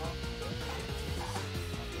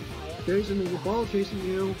 Jason, there's a ball chasing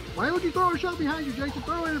you. Why would you throw a shot behind you, Jason?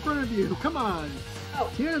 Throw it in front of you. Come on. Oh.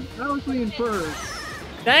 Tiana's obviously in first.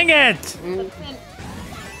 Dang it! The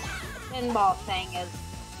pinball thing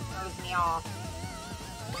throws me off.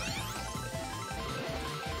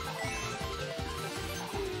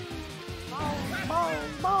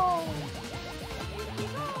 Ball.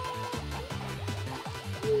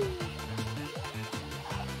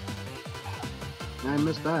 I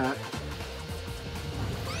missed that.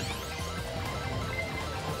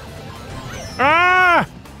 Ah!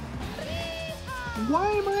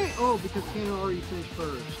 Why am I? Oh, because Tiana already finished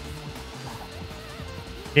first.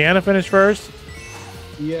 Deanna finished first.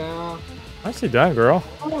 Yeah. Nicely done, girl.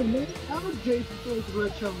 Oh, man. How did Jason throw the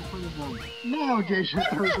red shell in front of him? Now Jason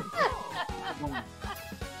throws it.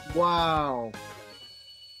 Wow.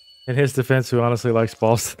 In his defense, who honestly likes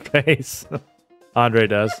balls to the face? Andre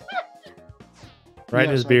does. Right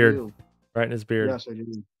in Yes, his I beard. do. Right in his beard. Yes, I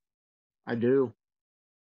do. I do.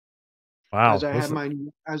 Wow. As I have my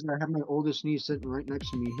oldest niece sitting right next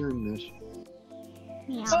to me hearing this.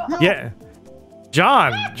 Yeah.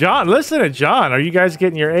 John, listen to John. Are you guys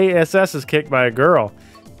getting your ASSs kicked by a girl?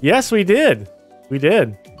 Yes, we did. We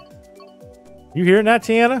did. You hearing that,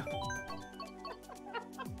 Tiana?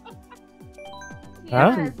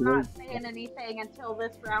 Tiana is not saying anything until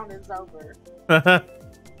this round is over.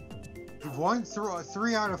 You've won through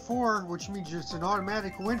 3 out of 4, which means it's an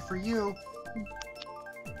automatic win for you.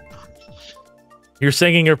 You're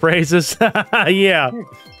singing your praises? Yeah.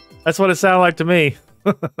 That's what it sounded like to me.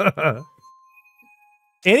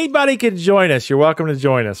 Anybody can join us. You're welcome to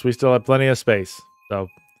join us. We still have plenty of space. So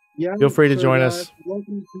Yeah, feel free to join us.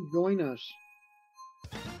 Welcome to join us.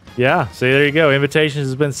 Yeah. See, there you go. Invitations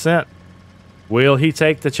has been sent. Will he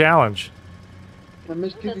take the challenge? I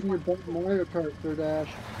miss kicking your butt in Mario Kart, Third Ash.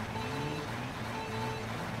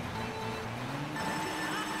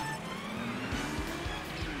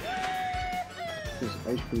 This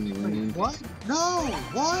ice cream rain. What? No!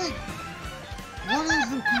 What? What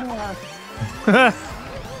is this mess?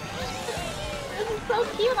 This is so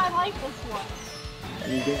cute. I like this one.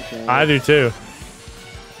 You get that. I do too.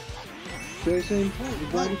 Jason,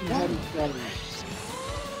 you're going to have problems.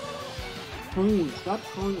 Clean. Stop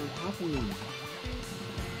calling what's happening.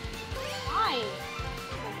 Why?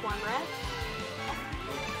 Like one rest?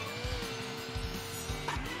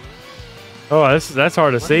 Oh, that's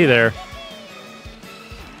hard to see there.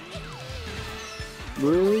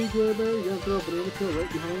 Really, Gilbert? You're gonna throw a banana peel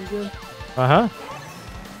right behind you? Uh-huh.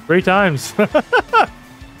 3 times.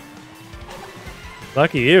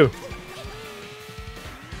 Lucky you.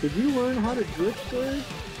 Did you learn how to drift, sir?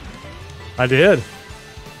 I did.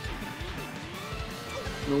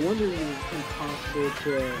 No wonder it was impossible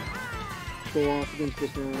to go off against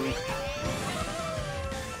this round.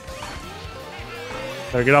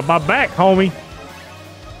 Better get off my back, homie.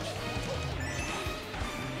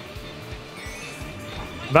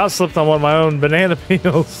 About slipped on one of my own banana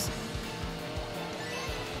peels.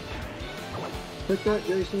 Hit that,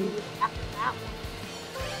 Jason.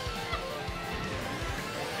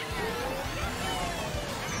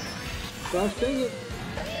 Gosh dang it.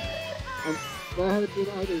 I had to do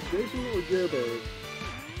either Jason or Jerbear.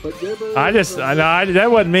 But Jerbear that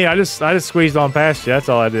wasn't me. I just squeezed on past you. That's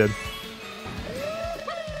all I did.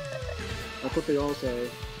 That's what they all say.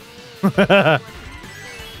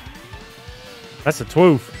 That's a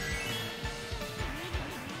twoof.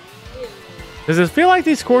 Does it feel like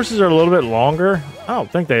these courses are a little bit longer? I don't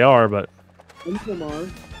think they are, but... Some of them are.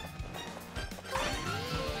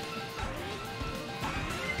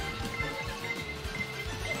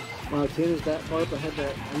 Wow, 10 is that far up ahead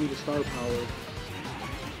that I need a star power.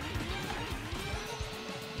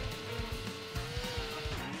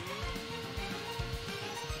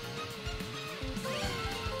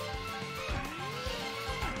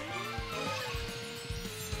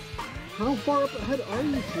 How far up ahead are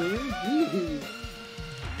you, Tim? Jeez.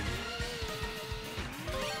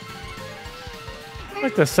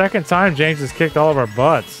 Like the second time James has kicked all of our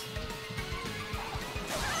butts.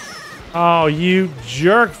 Oh, you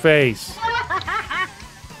jerk face.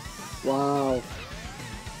 Wow.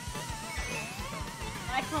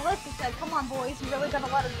 Like Melissa said, come on, boys, you really gonna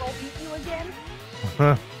let us go beat you again?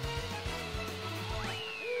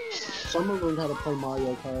 Someone learned how to play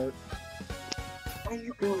Mario Kart. Why are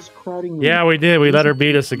you girls crowding me? Yeah, we did. We let her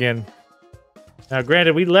beat us again. Now,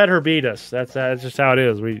 granted, we let her beat us. That's just how it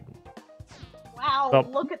is. Wow, Well,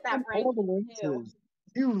 look at that rank. All the races.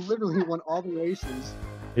 You literally won all the races.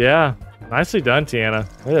 Yeah, nicely done, Tiana.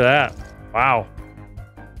 Look at that. Wow.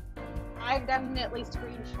 I'm definitely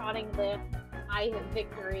screenshotting my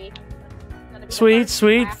victory. It's gonna be the Sweet, first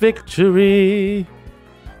sweet last- victory.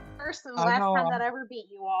 First and I last know. time that I ever beat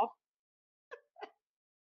you all.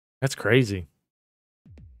 That's crazy.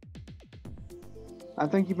 I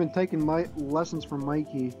think you've been taking my lessons from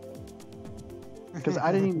Mikey. Because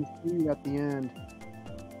I didn't even see you at the end.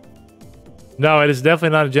 No, it is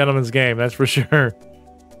definitely not a gentleman's game. That's for sure.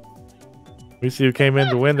 We see who came in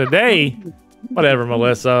to win today. Whatever,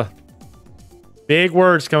 Melissa. Big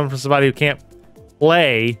words coming from somebody who can't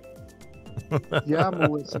play. Yeah,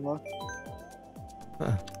 Melissa.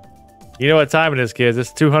 You know what time it is, kids.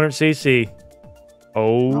 It's 200cc.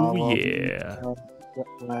 Oh, well, yeah. Get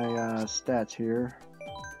my stats here.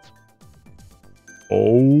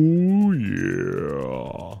 Oh,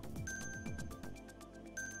 yeah.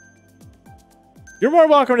 You're more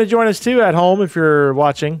welcome to join us, too, at home if you're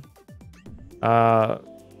watching. If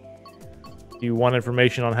you want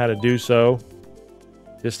information on how to do so,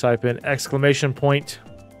 just type in !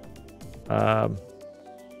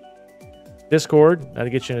 Discord.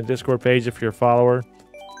 That'll get you in a Discord page if you're a follower.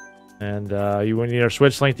 And you will need our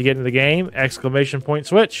Switch link to get into the game. !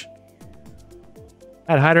 Switch.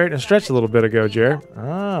 I had to hydrate and stretch a little bit ago, Jared.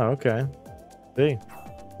 Ah, okay. See.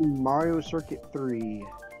 Mario Circuit 3.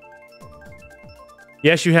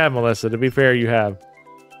 Yes, you have, Melissa. To be fair, you have.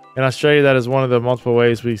 In Australia, that is one of the multiple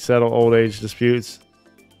ways we settle old age disputes.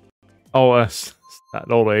 Oh,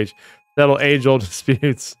 not old age. Settle age-old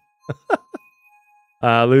disputes.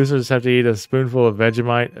 Losers have to eat a spoonful of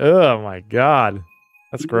Vegemite. Oh, my God.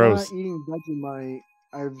 That's gross. Not eating Vegemite.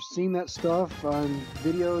 I've seen that stuff on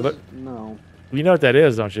videos. Look. No. You know what that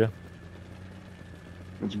is, don't you?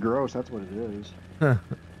 It's gross. That's what it is.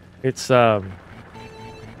 It's stuff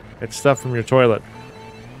from your toilet.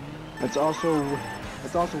 It's also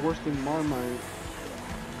worse than Marmite.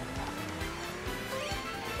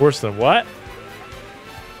 Worse than what?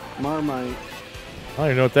 Marmite. I don't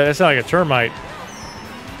even know what that is. That sounds like a termite.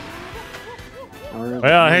 Or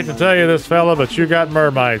Well, I hate to tell you this, fella, but you got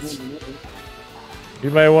mermites. You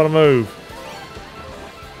may want to move.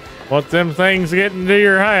 Want them things getting to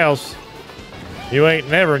your house, you ain't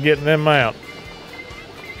never getting them out.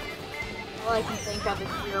 All I can think of is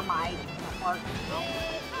rear my mark.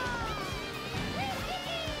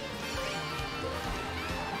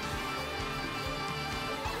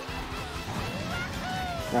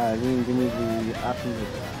 you didn't give me the option to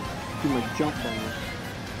do my jump bonus.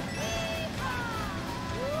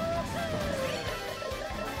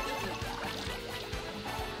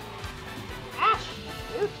 Ah,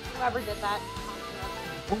 shoot. Whoever did that.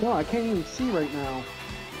 Oh no, I can't even see right now.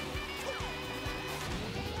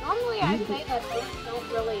 Normally I say that those don't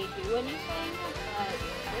really do anything, but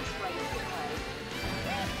this race does.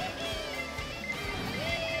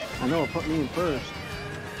 I know it put me in first.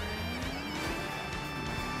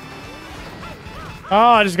 Oh,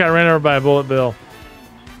 I just got ran over by a bullet bill.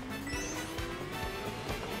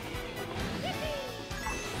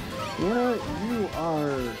 Yeah, you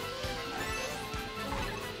are.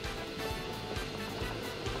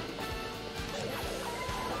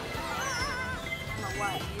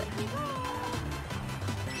 What?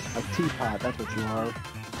 A teapot, that's what you are.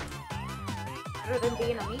 Better than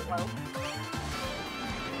being a meatloaf.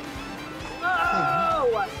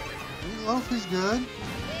 Oh! Meatloaf is good.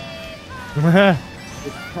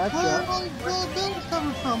 It's catch Where are up. all these bullet bills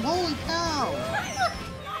coming from? Holy cow!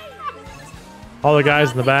 All the guys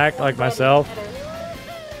in the back, like myself.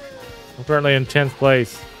 I'm currently in 10th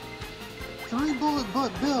place. 3 bullet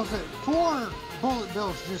bills. 4 bullet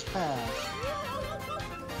bills just passed.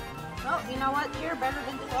 Oh, you know what? You're better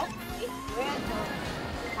than 12.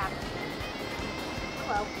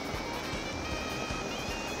 Hello.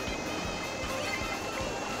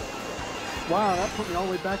 Wow, that put me all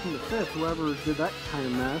the way back into 5th, whoever did that kind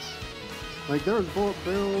of mess. Like, there was bullet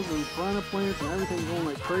bills and piranha plants and everything going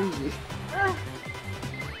like crazy.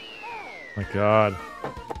 My God.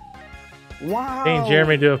 Wow! Seeing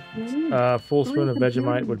Jeremy do a full spoon of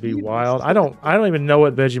Vegemite would be wild. I don't even know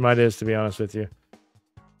what Vegemite is, to be honest with you.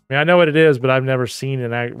 I mean, I know what it is, but I've never seen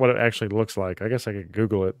what it actually looks like. I guess I could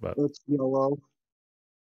Google it, but It's yellow.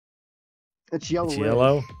 It's yellow. it's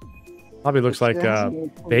yellow. Probably looks like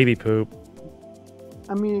baby poop.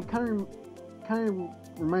 I mean, it kind of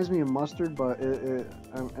reminds me of mustard, but it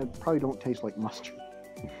probably don't taste like mustard.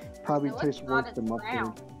 Probably It tastes looks worse not than as mustard.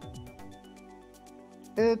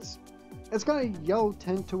 brown. It's got a yellow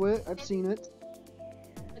tint to it. I've seen it.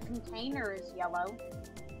 The container is yellow.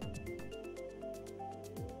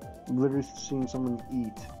 I've literally seen someone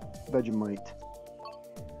eat Vegemite.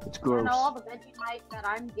 It's I gross. know all the Vegemite that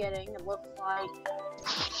I'm getting, it looks like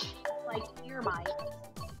ear mites.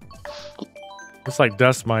 It's like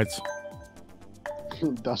dust mites.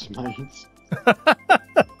 Dust mites.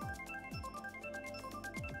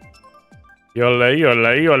 Yole,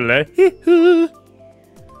 yole, yole.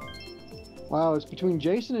 Wow, it's between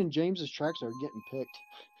Jason and James's tracks that are getting picked.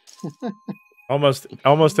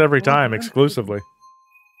 Almost every time, exclusively.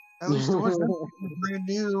 At least the ones that are brand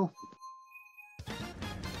new.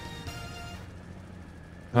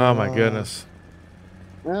 Oh my goodness.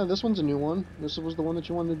 Yeah, this one's a new one. This was the one that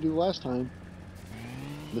you wanted to do last time.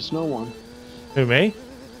 The snow one. Who, me?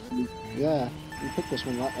 Yeah, you picked this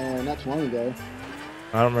one not too long ago.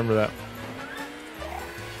 I don't remember that.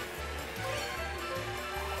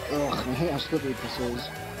 Ugh, I hate how slippery this is.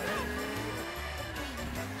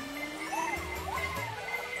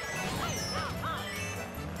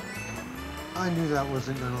 I knew that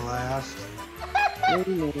wasn't gonna last.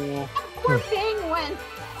 Poor penguin!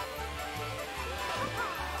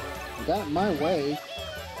 Got it my way.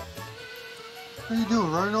 What are you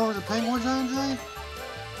doing? Running over the penguins, Andre?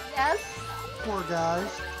 Yes? Poor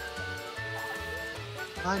guys.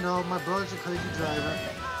 I know, my brother's a crazy driver.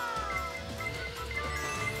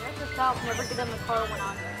 There's yourself, never get in the car when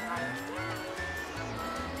I'm driving.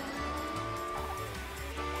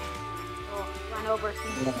 Oh, run over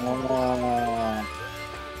some.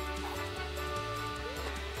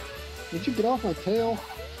 Did you get off my tail?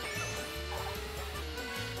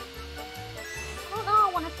 Oh no,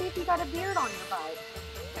 I want to see if you got a beard on your bike.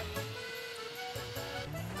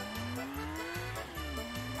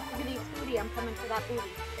 Look at Scooty, I'm coming for that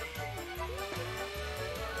booty.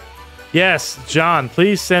 Yes, John,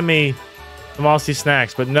 please send me some Aussie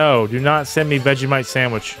snacks, but no, do not send me Vegemite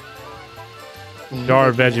sandwich. Jar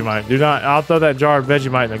of Vegemite. Do not. I'll throw that jar of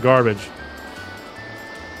Vegemite in the garbage.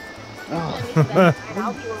 Oh.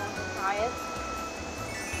 I'll be willing to try it.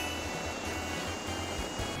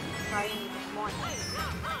 Try anything more.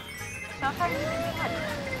 So I'll try anything you want.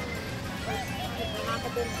 It's not the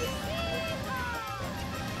big deal.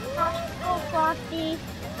 Oh, Frosty.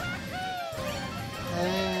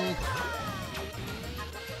 Hey.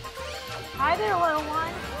 Hi there, little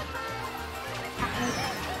one.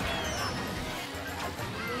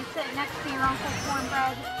 Are you sitting next to your Uncle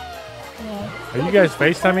Cornbread? Are you guys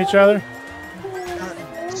FaceTime each other?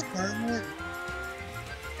 Starting it?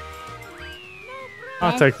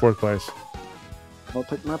 I'll take 4th place. I'll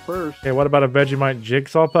take my purse. Okay, what about a Vegemite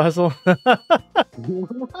jigsaw puzzle?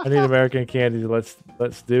 I need American candy. Let's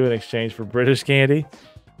do in exchange for British candy.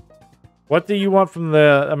 What do you want from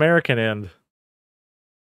the American end?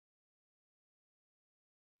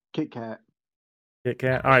 Kit Kat. Kit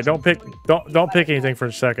Kat. All right, don't pick anything for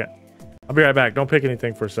a second. I'll be right back. Don't pick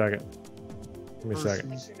anything for a second. Give me a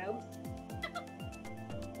second.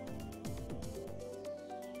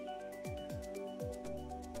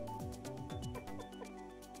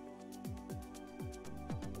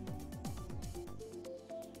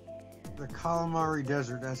 The Calamari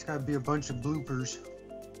Desert. That's got to be a bunch of bloopers.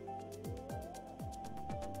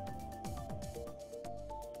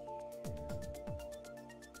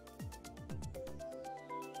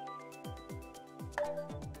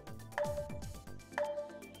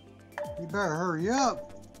 You better hurry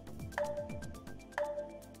up.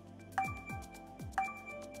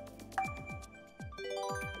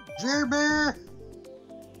 Jerry Bear!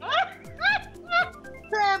 Jerry Bear!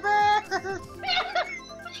 Jerry Bear!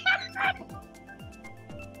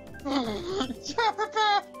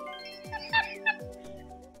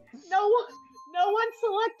 No one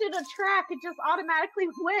selected a track. It just automatically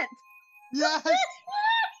went. Yes!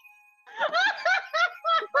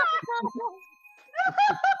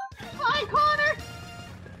 Hi, Connor.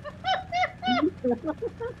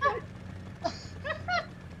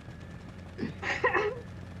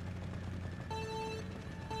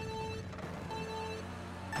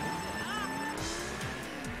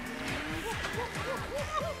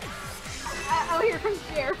 Oh, here comes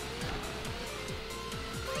Jer.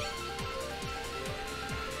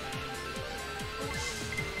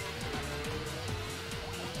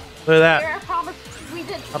 Look at that. Jer, I promise we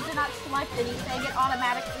did not select anything. It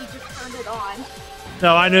automatically just turned it on.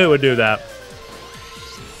 No, I knew it would do that.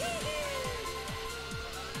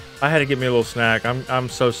 I had to get me a little snack. I'm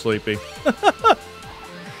so sleepy. No,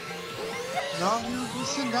 you were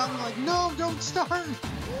just sitting down and like, no, don't start.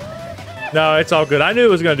 No, it's all good. I knew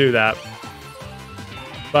it was going to do that.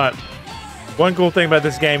 But one cool thing about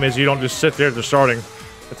this game is you don't just sit there at the starting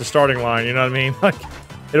line. You know what I mean? Like,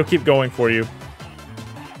 it'll keep going for you.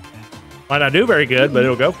 Might not do very good, but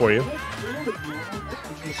it'll go for you.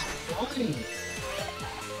 You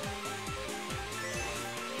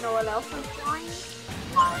know what else is flying?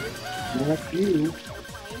 Not you.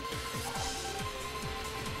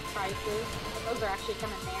 Prices. Those are actually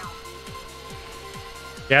coming down.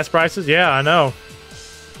 Gas prices? Yeah, I know.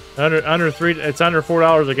 Under three. It's under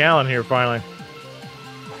 $4 a gallon here finally.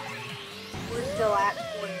 We're still at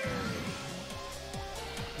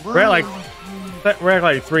 40. We're at like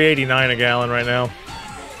 $3.89 a gallon right now.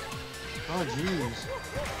 Oh, jeez.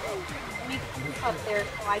 Let me keep up there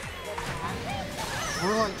so I can get that.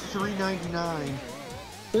 We're like $3.99.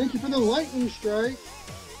 Thank you for the lightning strike.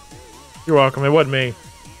 You're welcome. It wasn't me.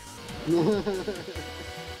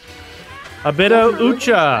 Abido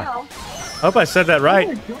Ucha. Hope I said that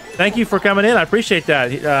right. Thank you for coming in. I appreciate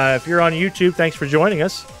that. If you're on YouTube, thanks for joining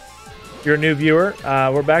us. If you're a new viewer,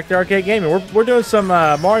 we're back to Arcade Gaming. We're doing some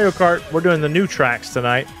Mario Kart. We're doing the new tracks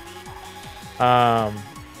tonight.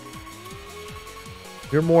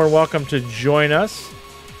 You're more welcome to join us.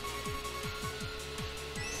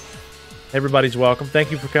 Everybody's welcome. Thank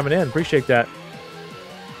you for coming in. Appreciate that.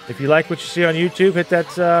 If you like what you see on YouTube, hit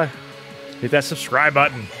that subscribe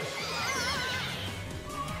button.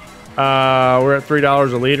 We're at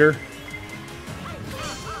 $3 a liter.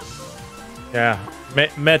 Yeah,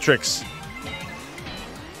 metrics.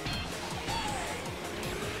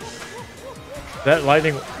 That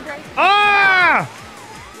lightning. Ah!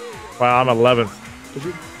 Wow, I'm 11th.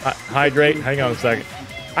 Hydrate. Hang on a second.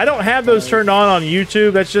 I don't have those turned on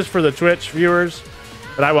YouTube. That's just for the Twitch viewers.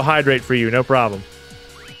 But I will hydrate for you, no problem.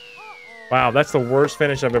 Wow, that's the worst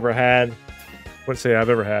finish I've ever had. Wouldn't say I've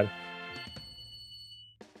ever had.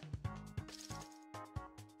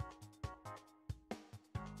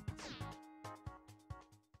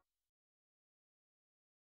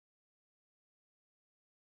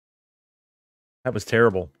 That was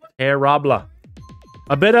terrible. Terrible.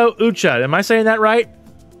 Abido Ucha. Am I saying that right?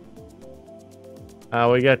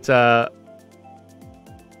 We got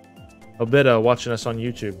Abido watching us on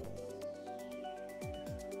YouTube.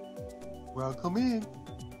 Welcome in.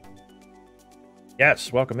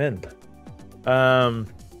 Yes, welcome in. Around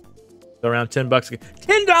 $10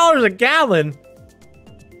 $10 a gallon.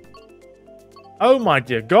 Oh my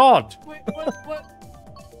dear God. Wait, what?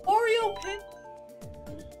 Oreo pin?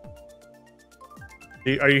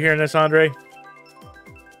 Are you hearing this, Andre?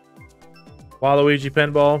 Waluigi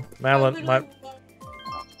pinball.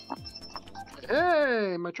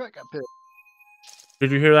 Hey, my track got picked. Did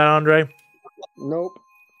you hear that, Andre? Nope.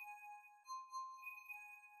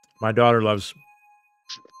 My daughter loves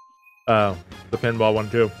the pinball one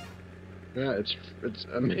too. Yeah, it's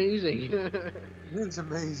amazing. It's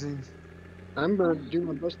amazing. I'm gonna do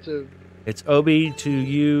my best to It's Obi to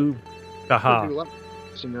you, Chaha. do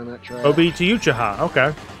sing on that track. Obi to you, Chaha.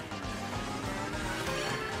 Okay.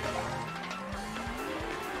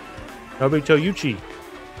 Obi to Yuchi.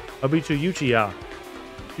 Obi to Yuchiya.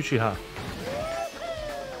 Yuchiha.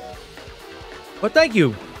 Well, thank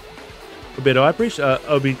you, Obito. I appreciate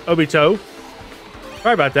Obito.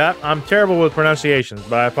 Sorry about that. I'm terrible with pronunciations,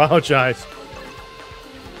 but I apologize.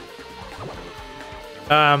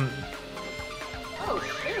 Oh,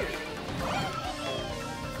 shoot.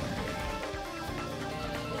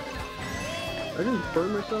 I just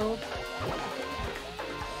burned myself.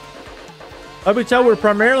 Let me tell we're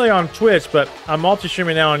primarily on Twitch, but I'm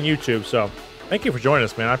multi-streaming now on YouTube, so thank you for joining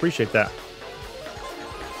us, man. I appreciate that.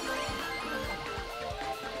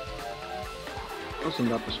 Listen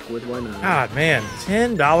about the squid, why not? God, man,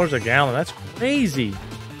 $10 a gallon. That's crazy.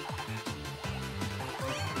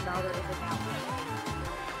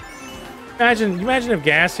 Imagine if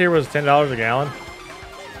gas here was $10 a gallon.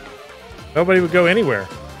 Nobody would go anywhere.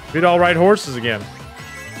 We'd all ride horses again.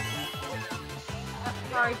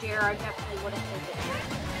 Sorry, dear. I definitely wouldn't take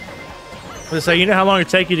it. Let's say, you know how long it would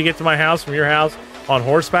take you to get to my house from your house on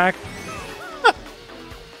horseback?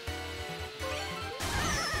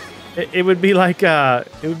 it would be like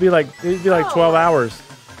 12 hours.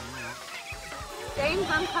 James,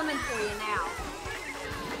 I'm coming for you now.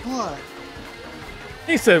 What?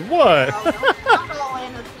 He said, "What?" Oh, I'm all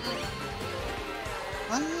innocent.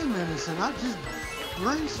 I am innocent. I'm just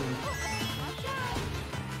racing.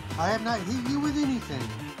 I have not hit you with anything.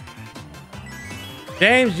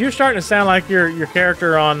 James, you're starting to sound like your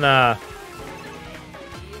character on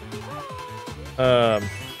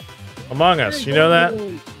Among Us. You know that?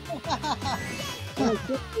 Can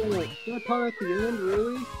I part at the end,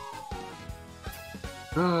 really?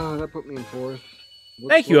 That put me in fourth.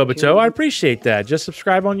 Thank you, Obito. I appreciate that. Just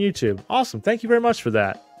subscribe on YouTube. Awesome. Thank you very much for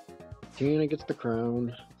that. Tina gets the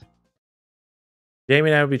crown. Jamie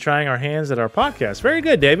and I will be trying our hands at our podcast. Very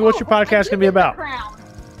good, David. What's your podcast going to be about?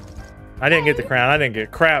 I didn't get the crown. I didn't get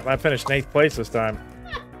crap. I finished 8th place this time.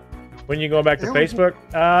 When you going back to Facebook?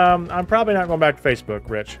 I'm probably not going back to Facebook,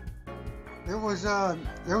 Rich. There was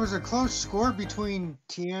a close score between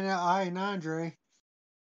Tiana, I, and Andre.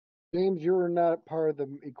 James, you were not part of the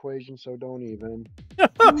equation, so don't even. I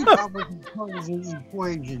wasn't part of the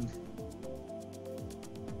equation.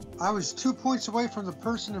 I was 2 points away from the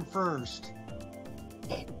person in first.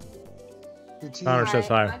 Connor says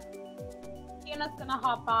hi. Tiana's gonna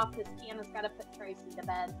hop off because Tiana's gotta put Tracy to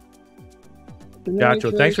bed.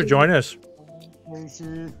 Gotcha. Thanks for joining us.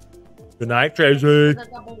 Tracy. Good night, Tracy. It's a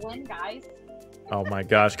double win, guys. Oh my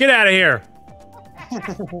gosh. Get out of here.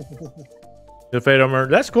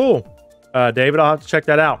 That's cool. David, I'll have to check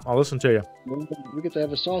that out. I'll listen to you. We get to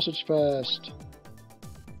have a sausage fest.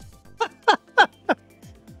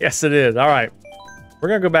 Yes, it is. All right. We're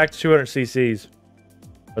going to go back to 200 cc's.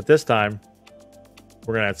 But this time,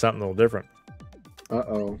 we're going to add something a little different.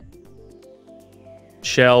 Uh-oh.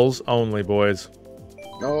 Shells only, boys.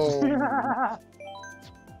 No.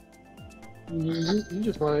 you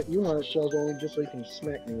just want shells only just so you can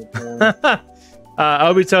smack me with one.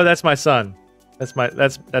 Obito, that's my son. That's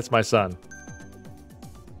my son.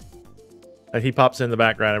 He pops in the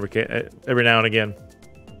background every now and again.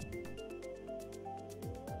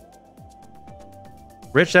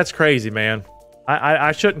 Rich, that's crazy, man.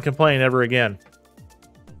 I shouldn't complain ever again.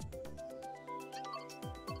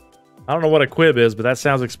 I don't know what a quib is, but that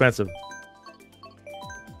sounds expensive.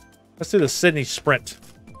 Let's do the Sydney Sprint.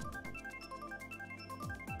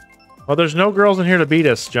 Well, there's no girls in here to beat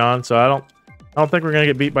us, John, so I don't think we're gonna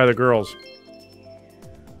get beat by the girls.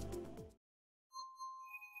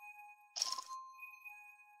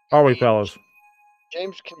 Are we, fellas?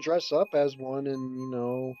 James can dress up as one and, you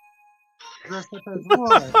know... Dress up as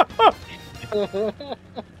what?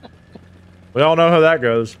 We all know how that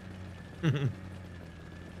goes.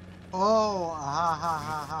 Oh, ha ha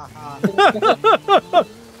ha ha ha.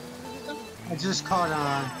 I just caught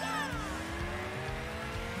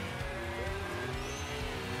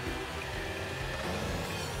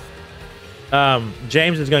on.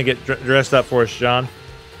 James is going to get dressed up for us, John.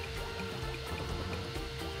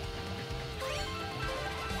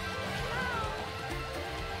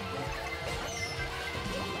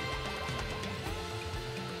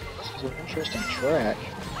 This is an interesting track.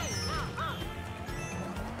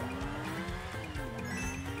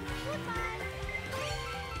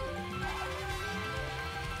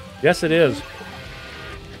 Yes, it is.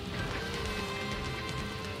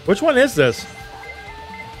 Which one is this?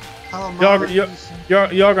 Y'all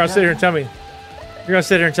gonna sit here and tell me? You're gonna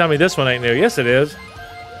sit here and tell me this one ain't new? Yes, it is.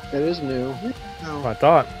 It is new. No, I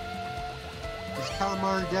thought. it's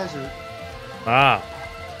Calamari Desert. Ah,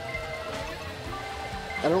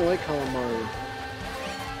 I don't like calamari.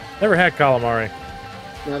 never had calamari.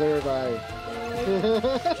 Neither have I.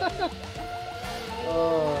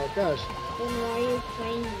 Oh, gosh. Then why are you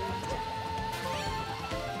playing this?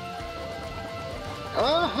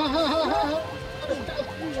 Ah,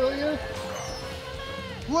 will you?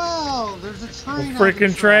 Wow, there's a train.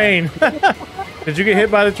 Freaking train. Did you get hit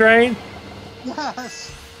by the train?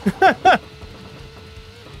 Yes.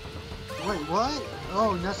 Wait, what?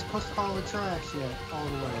 Oh, you're not supposed to follow the tracks yet, all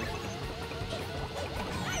the way.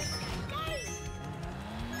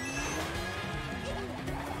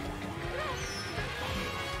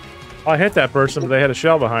 I hit that person, but they had a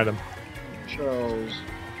shell behind them. Charles.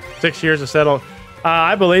 6 years to settle.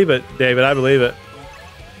 I believe it, David. I believe it.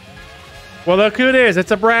 Well, look who it is. It's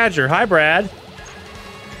a Bradger. Hi, Brad.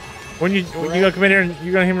 When you gonna come in here and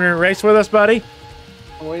you gonna come in here and race with us, buddy?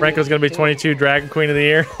 Franco's gonna be 22 Dragon Queen of the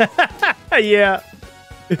Year. Yeah.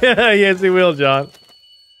 Yes, he will, John.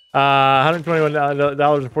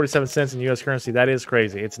 $121.47 in U.S. currency. That is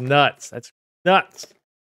crazy. It's nuts. That's nuts.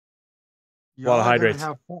 A lot of hydrates.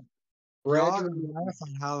 Y'all gonna laugh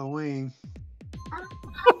on Halloween.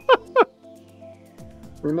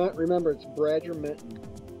 Remember, it's Bradger Mitten.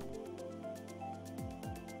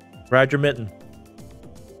 Bradger Mitten.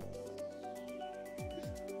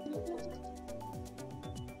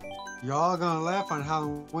 Y'all gonna laugh on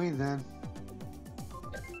Halloween then.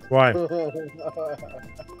 Why?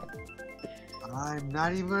 I'm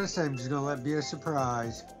not even gonna say. I'm just gonna let it be a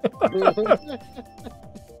surprise.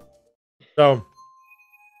 So,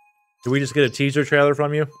 did we just get a teaser trailer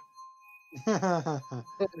from you?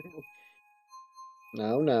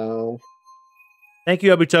 No. Thank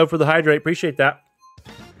you, Obito, for the hydrate. Appreciate that.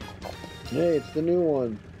 Hey, it's the new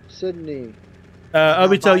one. Sydney.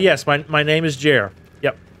 Obito, yes, my name is Jer.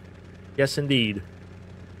 Yep. Yes, indeed.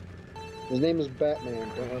 His name is Batman.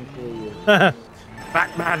 Don't unfool you.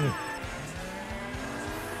 Batman.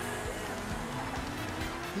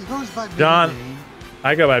 He goes by John. name.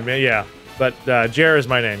 I go by me, yeah. But Jer is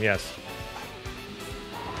my name, yes.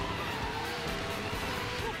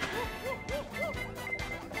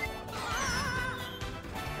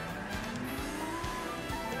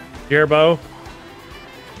 Jerbo?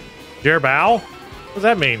 Jerbow? What does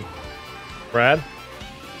that mean, Brad?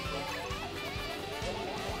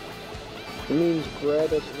 It means Brad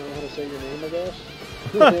doesn't know how to say your name, I guess.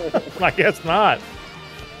 I guess not.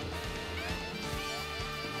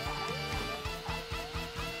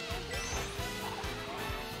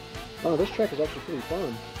 Oh, this track is actually pretty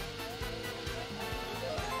fun.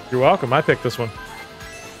 You're welcome. I picked this one.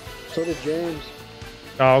 So did James.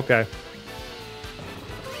 Oh, okay.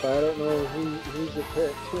 But I don't know who's it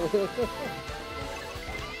picked.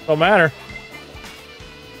 Don't matter.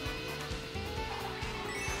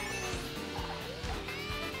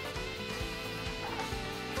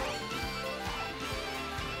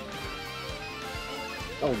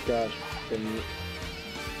 Oh gosh.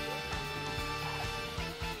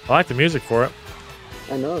 I like the music for it.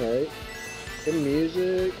 I know, right? Good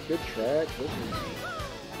music, good track. This is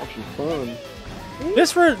actually fun.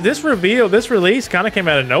 This release kind of came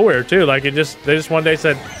out of nowhere too. Like they just one day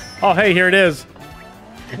said, "Oh, hey, here it is."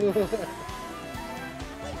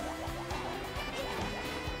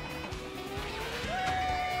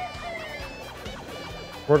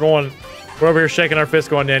 We're over here shaking our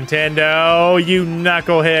fist, going, "Nintendo, you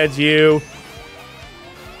knuckleheads, you!"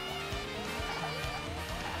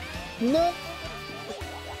 No.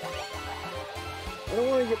 I don't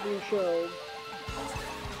want to get being showed.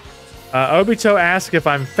 Obito asked if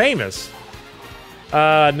I'm famous.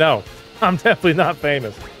 No, I'm definitely not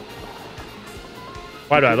famous.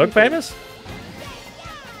 Why do I look famous?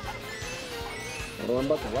 Well, I'm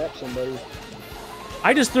about to lap somebody.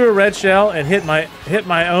 I just threw a red shell and hit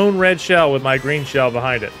my own red shell with my green shell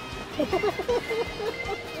behind it.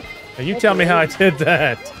 Now you tell me how I did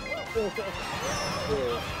that.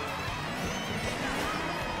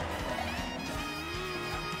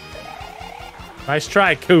 Nice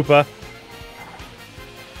try, Koopa.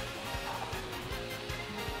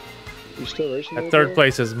 You still racing? That third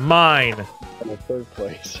place is mine. Third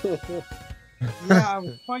place. Yeah, I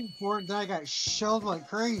was fighting for it, then I got shelled like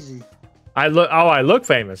crazy. I look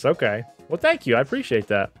famous. Okay. Well, thank you. I appreciate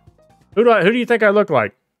that. Who do you think I look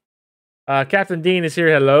like? Captain Dean is here.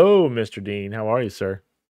 Hello, Mr. Dean. How are you, sir?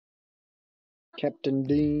 Captain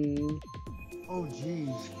Dean. Oh,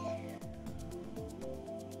 jeez.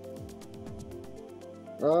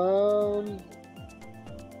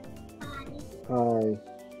 Hi.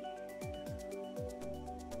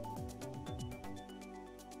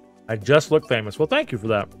 I just look famous. Well, thank you for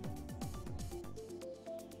that.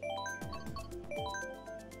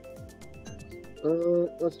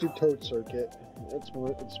 Let's do Toad Circuit. That's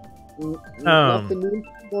more. It's not the new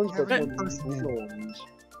ones, but one of the ones.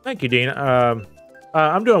 Thank you, Dean.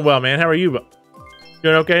 I'm doing well, man. How are you?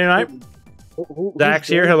 Doing okay tonight? Zach's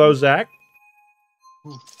here. Hello, Zach.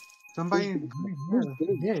 Somebody.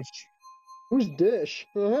 Who's Dish?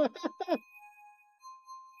 I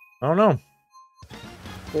don't know.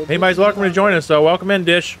 Anybody's welcome to join us, so welcome in,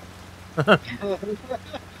 Dish. If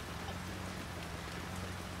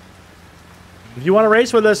you want to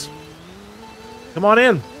race with us, come on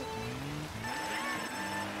in.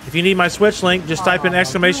 If you need my Switch link, just type in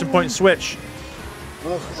exclamation point Switch.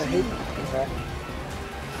 Oh, I hate that.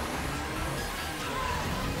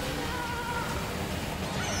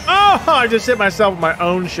 Oh, I just hit myself with my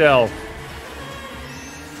own shell.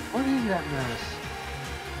 What is that mess?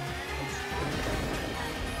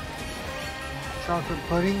 Chocolate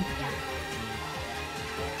pudding?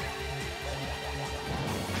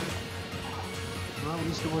 Well, at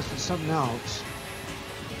least it wasn't something else.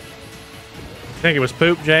 I think it was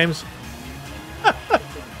poop, James.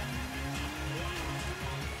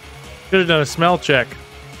 Should have done a smell check.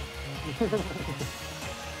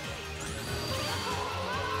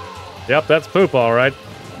 Yep, that's poop, all right.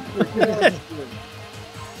 Let's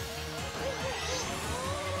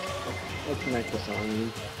make this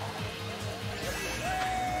on.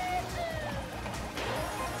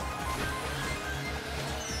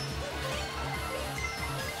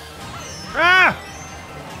 Ah!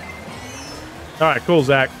 All right, cool,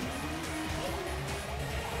 Zach.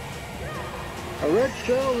 A red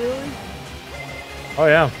shell, really? Oh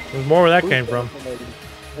yeah, there's more where that came from.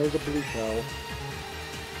 There's a blue shell.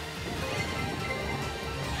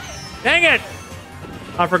 Dang it!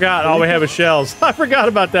 I forgot. All we have is shells. I forgot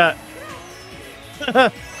about that.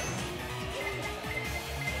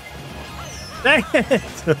 Dang it!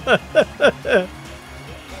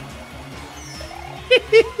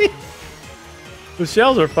 The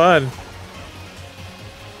shells are fun.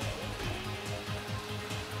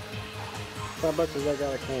 How much as I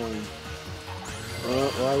got a coin?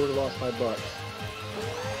 Well, I would have lost $5.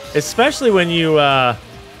 Especially when you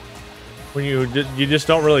just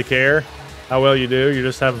don't really care how well you do. You're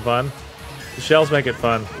just having fun. The shells make it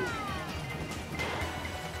fun.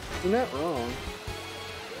 You're not wrong.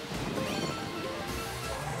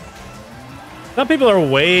 Some people are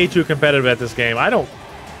way too competitive at this game. I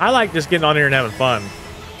like just getting on here and having fun.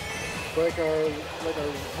 Like our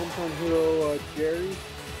hometown hero, Jerry.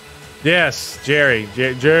 Yes, Jerry.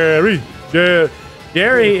 Jerry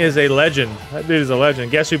is a legend. That dude is a legend.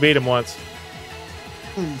 Guess who beat him once?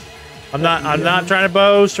 I'm not trying to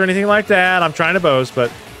boast or anything like that. I'm trying to boast,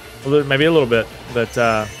 but maybe a little bit. But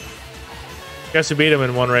guess who beat him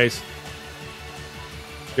in one race?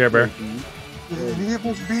 Jerry Bear. Did he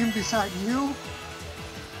able to beat him beside you?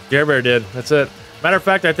 Jerry Bear did. That's it. Matter of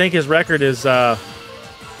fact, I think his record is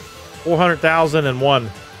 400,001.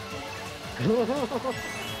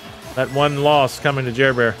 That one loss coming to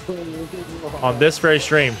Jerry Bear on this very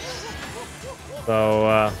stream. So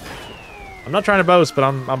I'm not trying to boast, but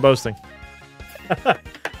I'm boasting.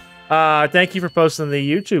 Thank you for posting the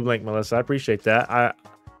YouTube link, Melissa. I appreciate that. I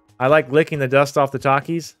like licking the dust off the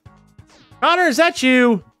talkies. Connor, is that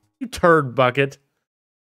you? You turd bucket.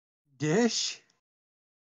 Dish?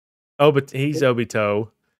 Oh, but he's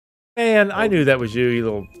Obito. Man, I knew that was you, you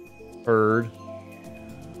little turd.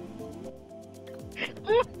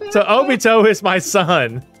 So Obito is my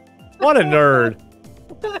son. What a nerd.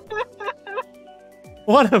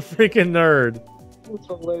 What a freaking nerd. That's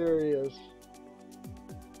hilarious.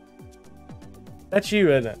 That's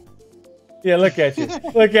you, isn't it? Yeah, look at you.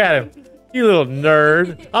 Look at him. You little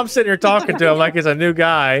nerd. I'm sitting here talking to him like it's a new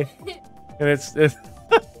guy. And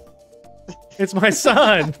it's my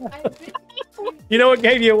son. You know what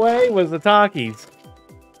gave you away was the talkies.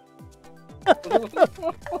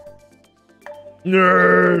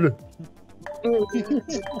 Nerd.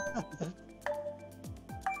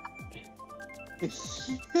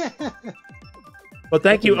 Well,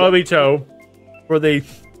 thank you, Obito, for the...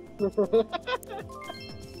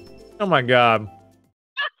 Oh my god.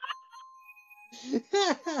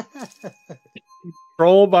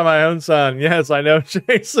 Trolled by my own son. Yes, I know,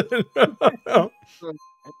 Jason.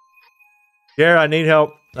 Gary, I need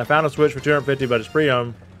help. I found a Switch for $250, but it's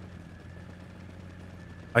pre-owned.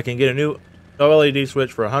 I can get a new OLED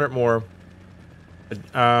Switch for 100 more.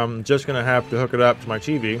 I'm just gonna have to hook it up to my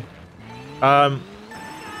TV.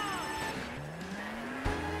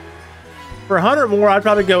 For 100 more, I'd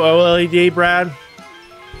probably go OLED, Brad.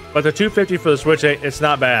 But the $250 for the Switch, it's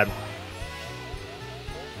not bad.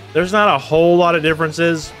 There's not a whole lot of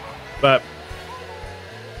differences, but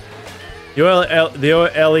the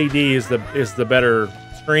OLED is the better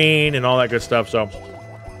screen and all that good stuff. So,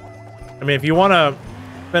 I mean, if you want to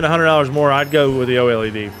spend $100 more, I'd go with the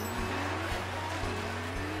OLED.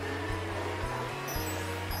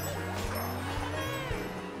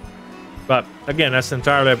 But again, that's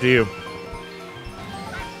entirely up to you.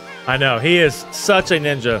 I know. He is such a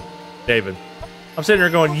ninja, David. I'm sitting here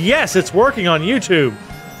going, yes, it's working on YouTube.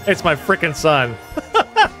 It's my freaking son.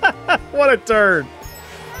 What a turd.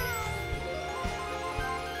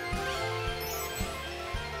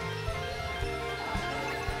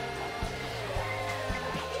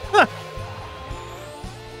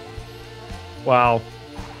 Wow.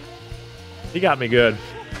 He got me good.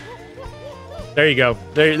 There you go.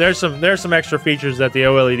 There's some extra features that the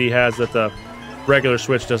OLED has that the regular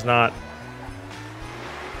Switch does not.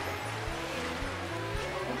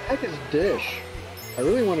 What the heck is Dish? I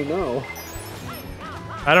really want to know.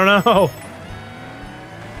 I don't know.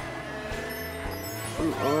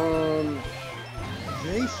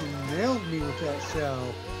 Jason nailed me with that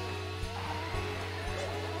shell.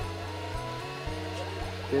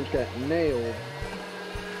 James got nailed.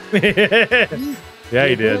 Yeah,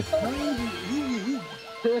 he did.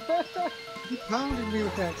 He pounded me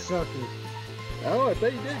with that sucker. Oh, I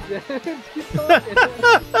bet you did, James. Keep talking.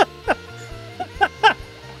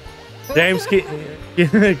 James,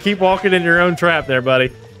 keep walking in your own trap there,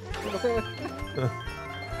 buddy.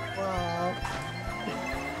 Wow.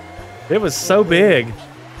 It was so big.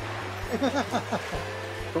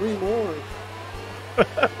 3 more.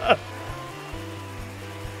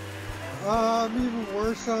 I'm even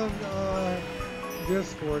worse on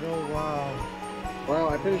Discord. Oh wow. Wow,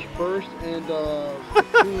 I finished first and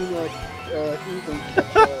even.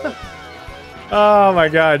 Oh my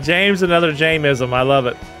God, James, another Jameism. I love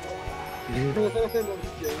it.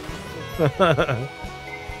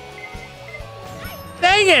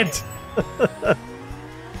 Dang it!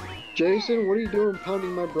 Jason, what are you doing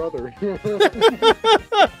pounding my brother?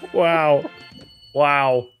 Wow.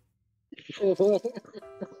 Wow.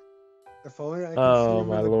 If only I could see Oh him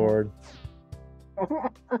my in the Lord.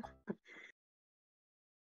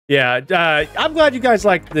 Yeah, I'm glad you guys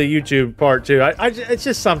like the YouTube part too. It's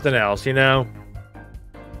just something else, you know.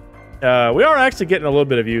 We are actually getting a little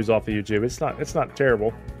bit of views off of YouTube. It's not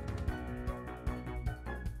terrible.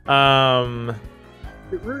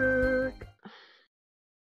 Rick.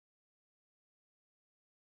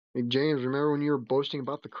 Hey James, remember when you were boasting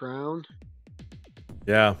about the crown?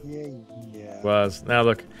 Yeah. Yeah. Was. Now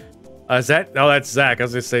look. Is that? Oh, that's Zach. I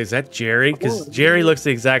was gonna say, is that Jerry? Because Jerry looks the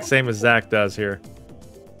exact same as Zach does here.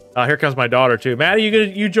 Here comes my daughter too. Maddie,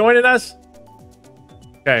 you joining us?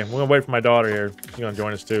 Okay, we're gonna wait for my daughter here. She's gonna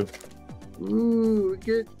join us too. Ooh,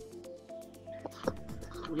 we're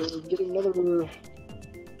gonna get another.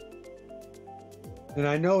 And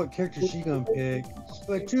I know what character she gonna pick.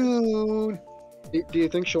 Splatoon. Do you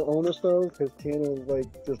think she'll own us though? Because Tana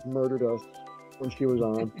like just murdered us when she was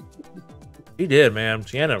on. He did, man.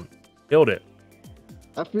 Sienna killed it.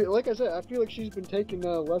 I feel like she's been taking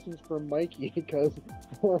lessons from Mikey because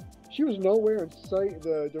she was nowhere in sight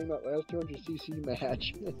during that last 200cc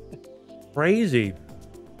match. Crazy.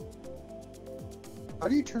 How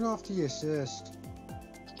do you turn off the assist?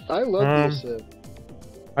 I love the assist.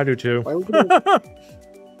 I do too.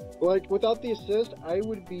 Like without the assist, I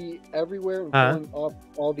would be everywhere and pulling off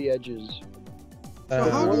all the edges. So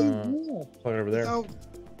how do you do Plug it over there. without-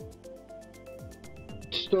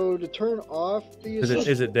 So to turn off the assist,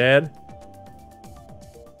 Is it dead?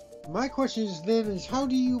 My question is then is how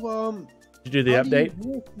do you Did you do the how update? do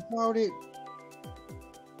you work without it?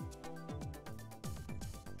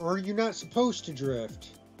 Or are you not supposed to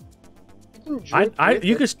drift? you can drift with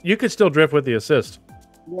it. You could still drift with the assist.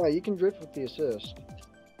 Yeah, you can drift with the assist.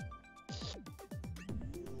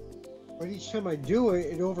 But each time I do it,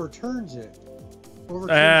 it overturns it.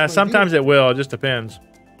 My Sometimes it will. It just depends.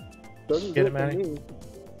 Doesn't Get do it, it for Manny? me.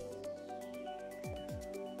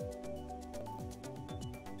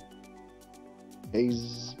 Hey,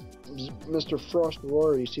 Mr. Frost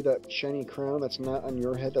Roar, you see that shiny crown that's not on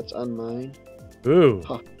your head, that's on mine? Ooh,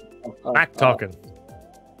 Ha, Mac talking.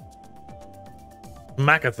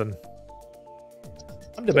 Macathon.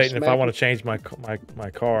 I'm debating if I want to change my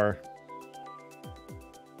car.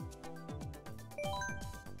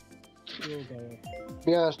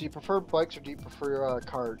 Be honest, do you prefer bikes or do you prefer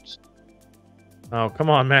carts? Oh, come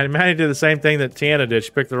on, Maddie. Maddie did the same thing that Tiana did.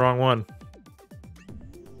 She picked the wrong one.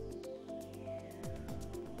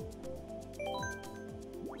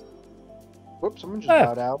 Whoops, someone just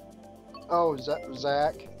got out. Oh,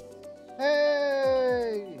 Zach.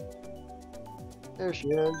 Hey! There she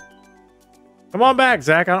is. Come on back,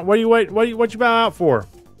 Zach. What you about out for?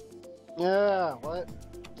 Yeah, what?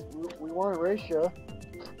 We want to race you.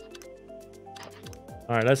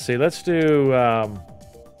 All right, let's see. Let's do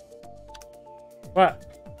what?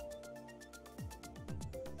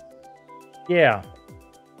 Yeah.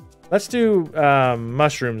 Let's do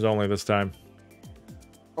mushrooms only this time.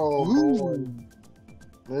 Oh, Ooh. boy.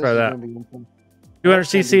 This Try is that. gonna be fun. 200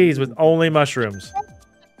 cc's with only mushrooms.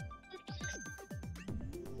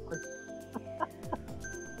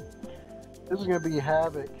 This is gonna be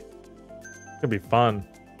havoc. It's gonna be fun.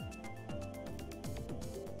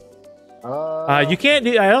 Uh, You can't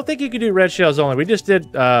do. I don't think you can do red shells only. We just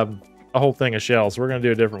did a whole thing of shells. So we're gonna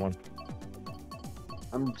do a different one.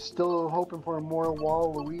 I'm still hoping for a more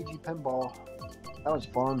wall Luigi pinball. That was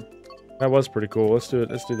fun. That was pretty cool. Let's do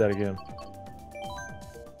it. Let's do that again.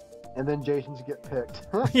 And then Jason's get picked.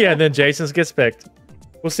 Yeah, and then Jason's gets picked.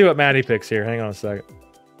 We'll see what Maddie picks here. Hang on a second.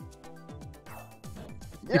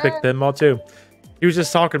 He picked pinball too. He was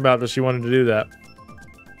just talking about that she wanted to do that.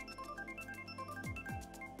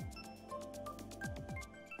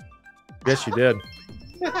 Yes, you did.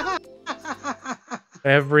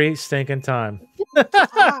 Every stinking time.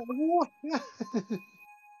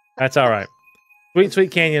 That's all right. Sweet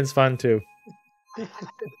Sweet Canyon's fun too.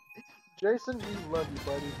 Jason, we love you,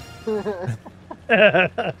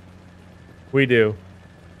 buddy. We do.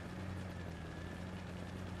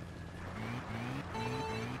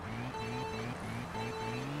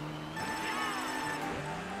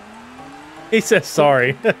 He says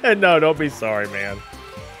sorry. No, don't be sorry, man.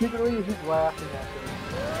 Secretly, he's laughing at me.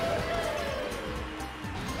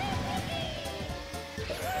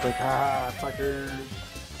 Like, ah, fuckers.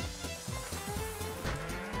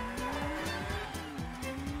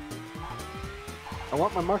 I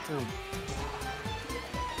want my mushroom.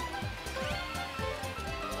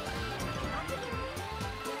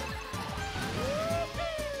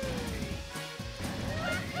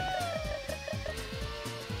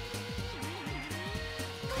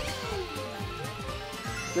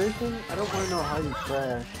 Jason, I don't want to know how you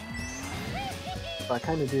crash. But I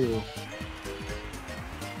kind of do.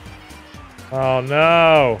 Oh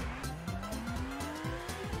no.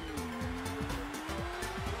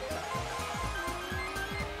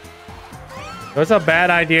 That's a bad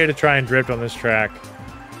idea to try and drift on this track.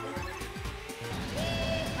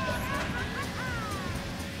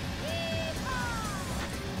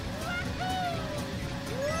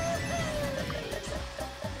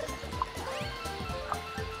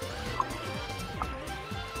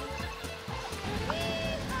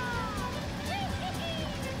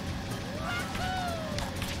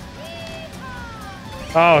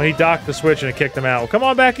 Oh, he docked the switch and it kicked him out. Well, come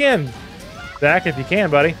on back in, Zach, if you can,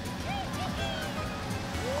 buddy.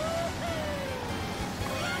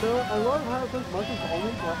 So, I love how it says mushrooms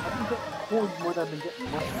only, but I've been getting coins more than I've been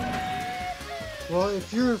getting mushrooms. Well,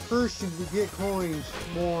 if you're first, you get coins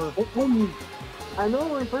more. I know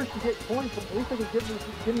when first you get coins, but at least they can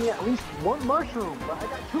give me at least one mushroom, but I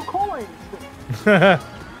got 2 coins!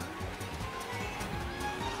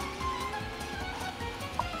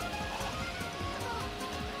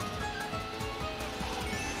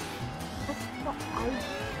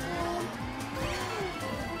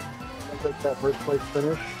 I'll take that first place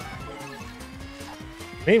finish.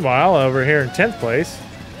 Meanwhile, over here in 10th place.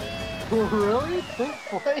 Really?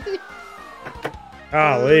 10th place?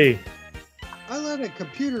 Golly. I let a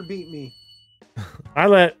computer beat me. I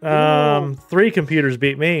let 3 computers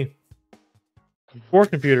beat me. 4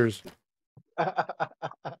 computers.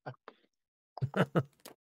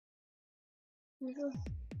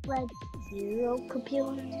 Like 0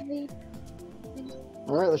 computers.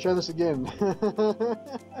 Alright, let's try this again.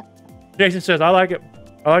 Jason says, I like it.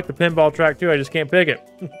 I like the pinball track too. I just can't pick it.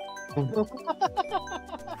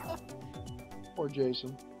 Poor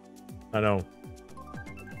Jason. I know.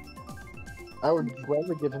 I would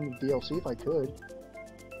gladly give him the DLC if I could.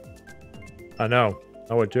 I know.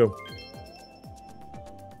 I would too.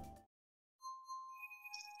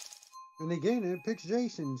 And again, it picks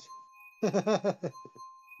Jason's. We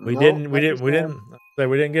Nope, didn't not this time.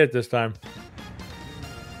 we didn't get it this time.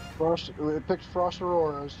 It picked Frost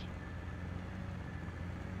Auroras.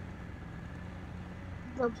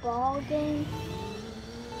 The ball game.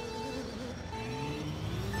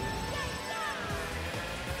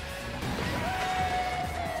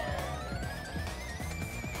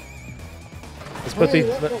 Let's put Hey,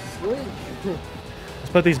 these that's let's so sweet.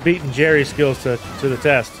 put these beating Jerry skills to the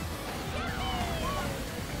test.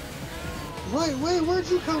 Wait, where'd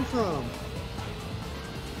you come from?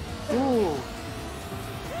 Ooh.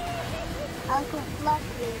 I can fluff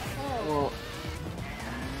your tail. Well,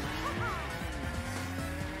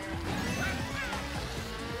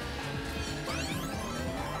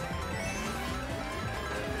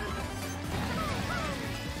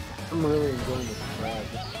 I'm really enjoying this track.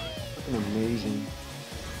 It's fucking amazing.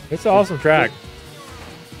 It's an awesome track.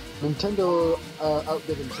 Nintendo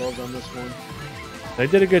outdid themselves on this one. They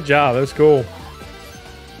did a good job. It was cool.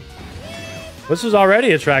 This was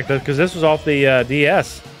already attractive because this was off the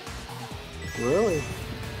DS. Really?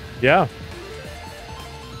 Yeah.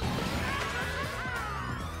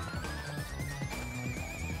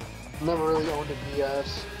 Never really owned a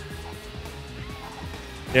DS.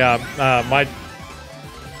 Yeah, my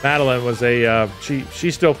Madeline was a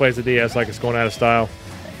she still plays the DS like it's going out of style.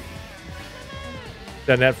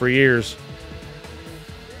 Done that for years.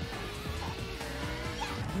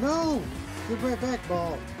 No! Get right back,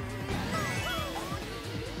 ball.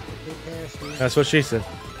 They passed me. That's what she said.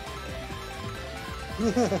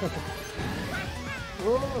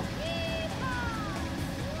 Oh.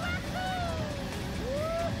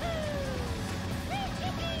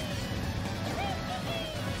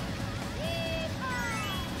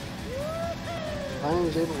 I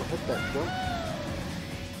was able to hit that jump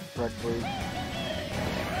correctly.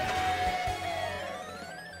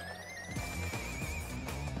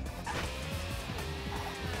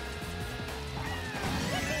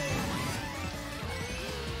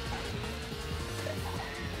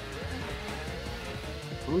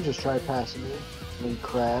 We just tried passing it and then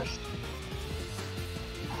crashed.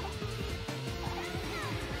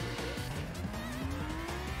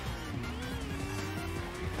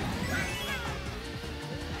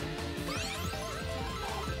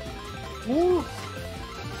 Woo!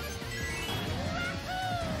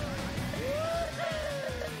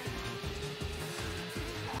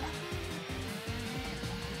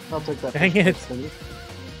 I'll take that. Dang it.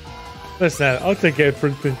 Listen, I'll take it for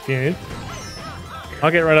the game. I'll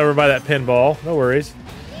get right over by that pinball. No worries.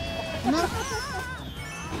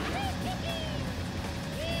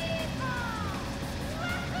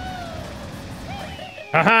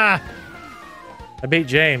 Haha! I beat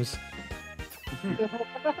James.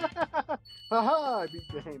 Haha, I beat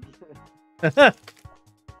James.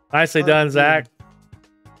 Nicely done, Zach.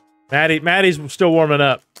 Maddie's still warming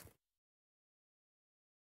up.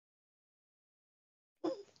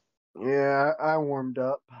 Yeah, I warmed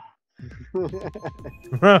up.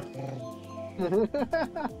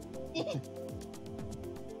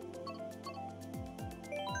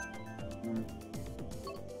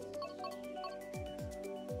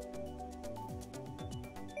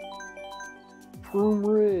 Broom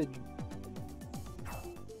Ridge.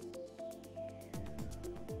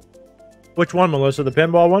 Which one, Melissa? The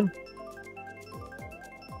pinball one?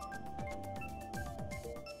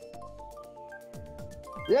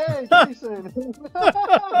 Yay, Jason!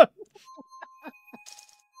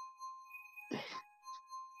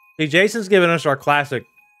 See, Jason's giving us our classic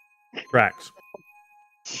tracks.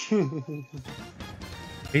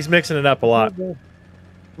 He's mixing it up a lot.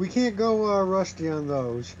 We can't go rusty on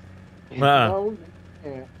those. No,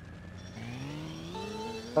 yeah.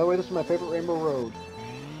 By the way, this is my favorite Rainbow Road.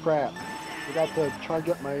 Crap. Forgot to charge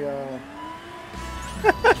up my,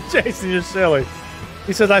 Jason, you're silly.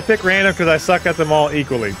 He says I pick random because I suck at them all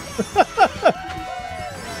equally.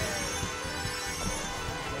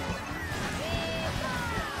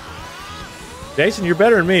 Jason, you're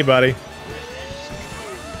better than me, buddy. It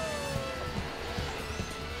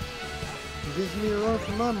gives me a run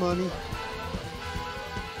for my money.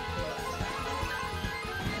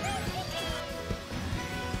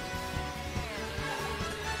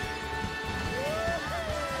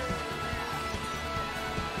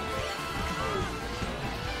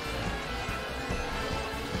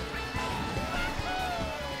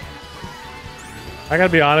 I gotta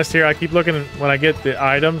be honest here. I keep looking when I get the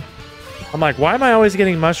item. I'm like, why am I always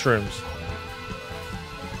getting mushrooms?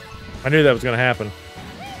 I knew that was gonna happen.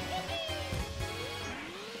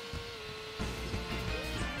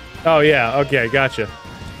 Oh yeah, okay, gotcha.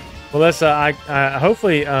 Melissa, I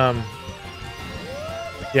hopefully, yeah,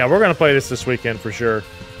 we're gonna play this weekend for sure.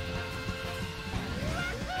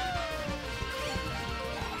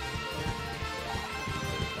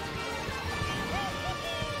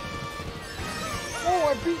 oh,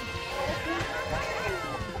 I beat...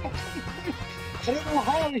 I don't know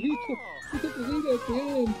how he took the lead at the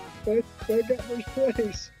end, but I got first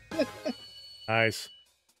place. Nice.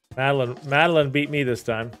 Madeline beat me this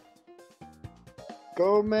time.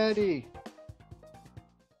 Go, Maddie.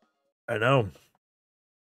 I know.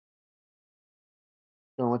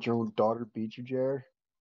 Don't let your own daughter beat you, Jer.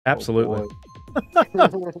 Absolutely. Oh,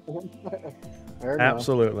 Fair enough.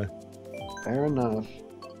 Absolutely. Fair enough.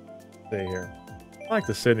 See here. I like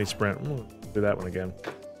the Sydney Sprint. I'm gonna do that one again.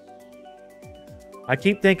 I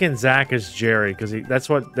keep thinking Zach is Jerry because that's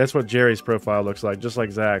what Jerry's profile looks like, just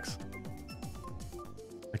like Zach's.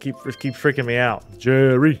 I keep freaking me out.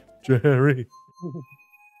 Jerry.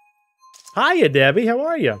 Hiya, Debbie. How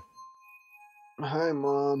are you? Hi,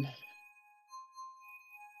 Mom.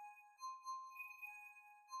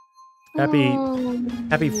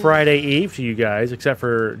 Happy Friday Eve to you guys, except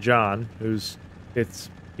for John,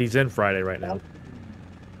 he's in Friday right now.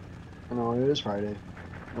 I know it is Friday.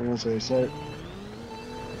 I'm gonna say so.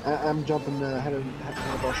 I'm jumping ahead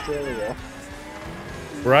of Australia.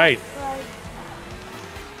 Right.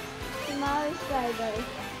 Tomorrow's Friday.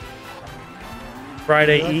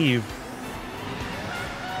 Friday Eve.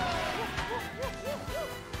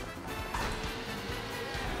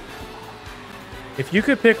 If you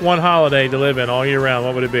could pick one holiday to live in all year round,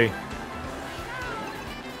 what would it be?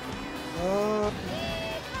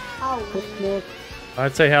 Christmas.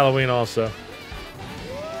 I'd say Halloween also.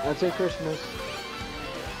 I'd say Christmas.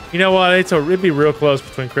 You know what? It'd be real close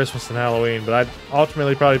between Christmas and Halloween, but I'd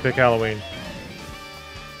ultimately probably pick Halloween.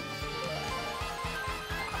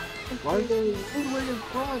 Why are they way in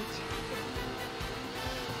front?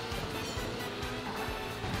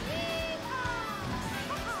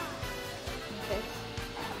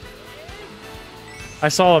 I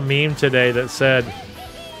saw a meme today that said,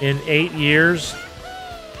 in 8 years,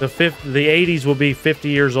 the 80s will be 50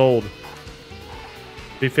 years old.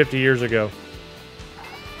 Be 50 years ago.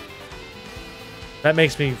 That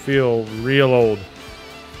makes me feel real old.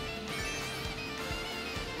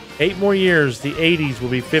 8 more years, the 80s will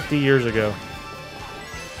be 50 years ago.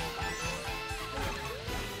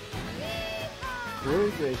 Really,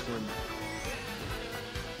 Jason?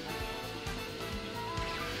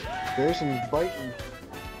 Jason's biting.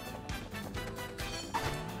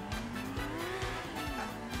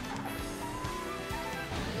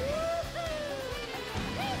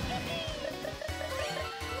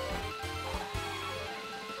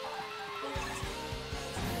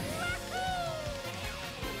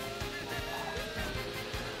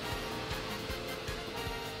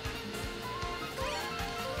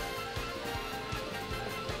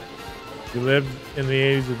 You lived in the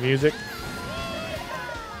 80s with music.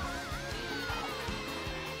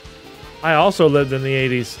 I also lived in the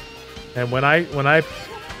 80s. And when I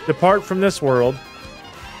depart from this world,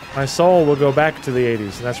 my soul will go back to the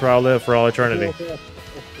 80s. And that's where I'll live for all eternity.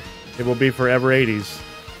 It will be forever 80s.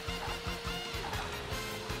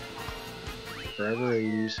 Forever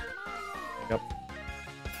 80s. Yep.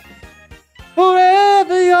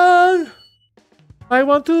 Forever young, I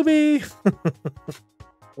want to be.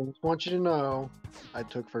 I just want you to know, I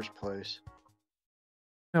took first place.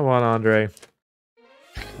 Come on, Andre.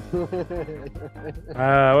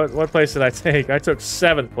 What place did I take? I took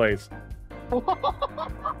 7th place. Oh,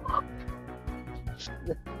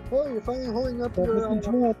 you're finally holding up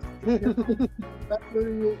your back where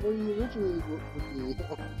you originally would be.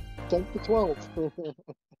 10th to 12th.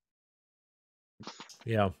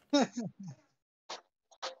 Yeah.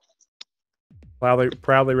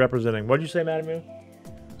 Proudly representing. What'd you say, Madamu?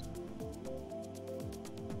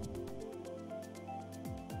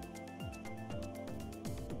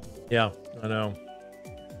 Yeah, I know.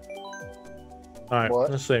 All right, What?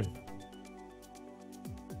 let's see.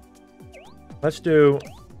 Let's do.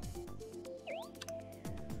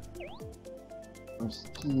 I'm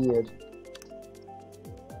scared.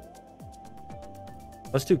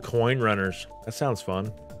 Let's do coin runners. That sounds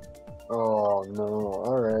fun. Oh no!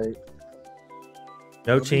 All right.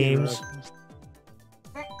 No teams.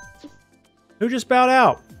 Who just bowed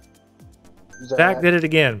out? Zach did it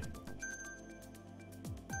again.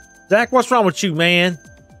 Zach, what's wrong with you, man?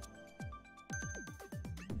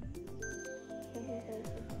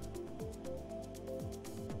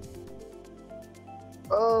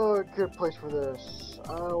 Oh, good place for this.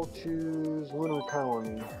 I'll choose Lunar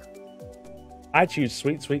Colony. I choose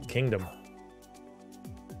Sweet Sweet Kingdom.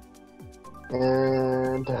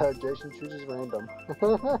 And Jason chooses random.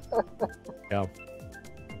 Yeah.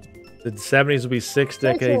 The 70s will be 6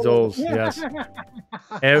 decades old. Yes.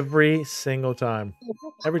 Every single time.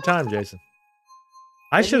 Every time, Jason.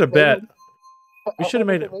 I should have bet. We should have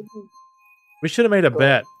made it. We should have made a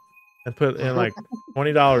bet and put in like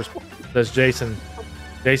 $20. Says Jason.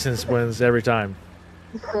 Jason wins every time.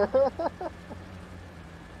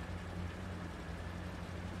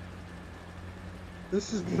 This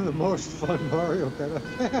has been the most fun Mario Kart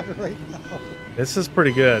I've had right now. This is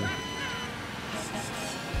pretty good.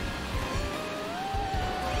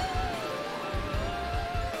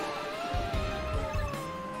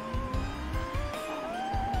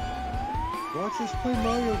 Watch us play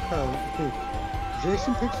Mario Kart.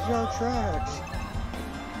 Jason picks out tracks.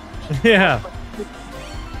 Yeah.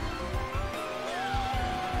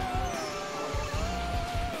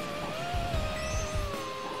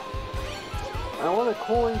 I want a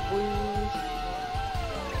coin, please.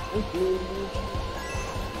 Thank you.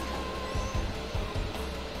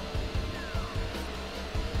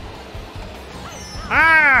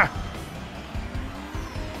 Ah!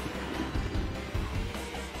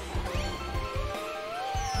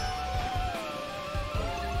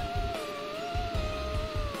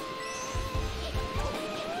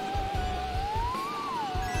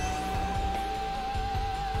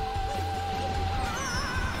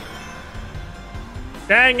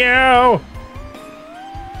 Dang you!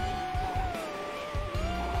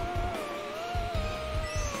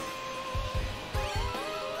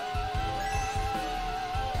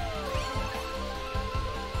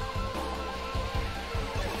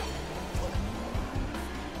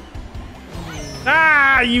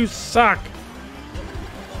 Ah, you suck!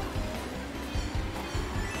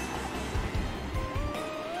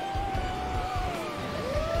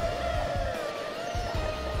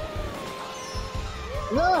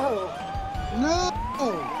 No! No!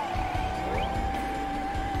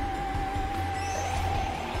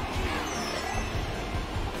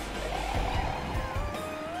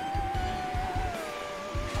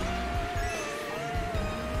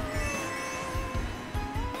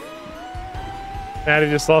 Maddie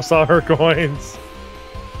just lost all her coins.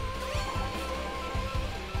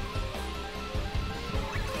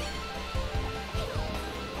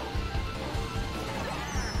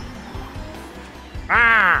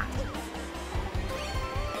 Ah!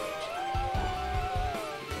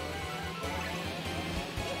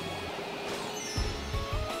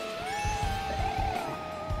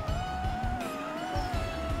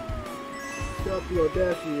 Got the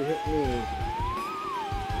audacity to hit me.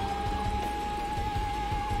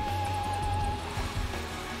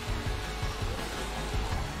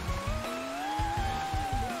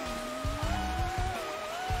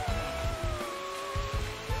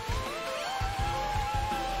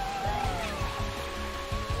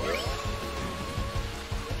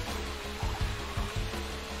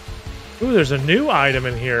 Ooh, there's a new item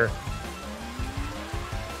in here.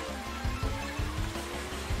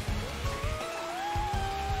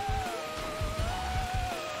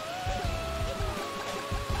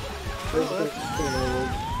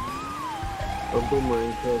 A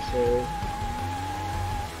boomerang, per se.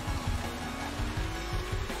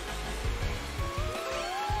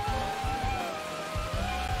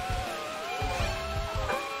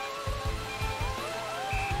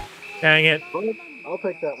 Dang it. I'll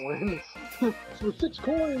take that win. For 6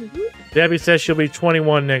 coins. Debbie says she'll be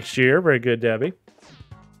 21 next year. Very good, Debbie.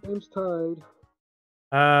 Game's tied.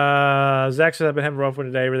 Zach says I've been having a rough one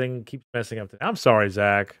today. Everything keeps messing up today. I'm sorry,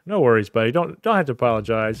 Zach. No worries, buddy. Don't have to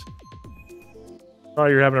apologize.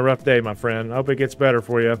 Sorry you're having a rough day, my friend. I hope it gets better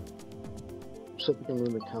for you. So we can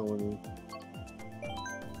win the colony.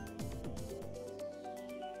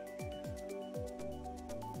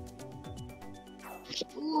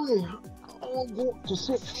 I'll go to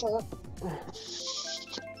 6.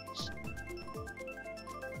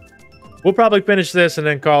 We'll probably finish this and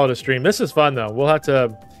then call it a stream. This is fun though. We'll have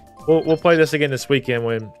to. We'll play this again this weekend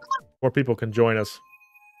when more people can join us,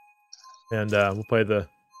 and we'll play the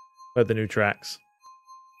new tracks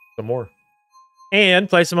some more, and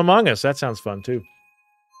play some Among Us. That sounds fun too.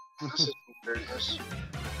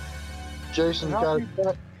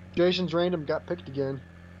 Jason's random got picked again.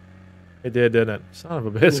 It did, didn't it? Son of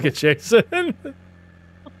a biscuit, Jason.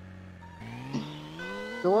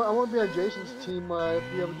 So I want to be on Jason's team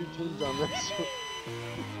if we ever do teams on this.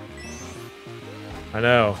 I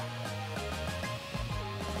know.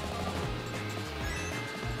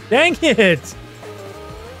 Dang it!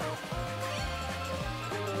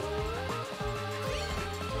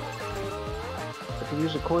 I can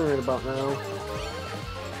use a coin right about now.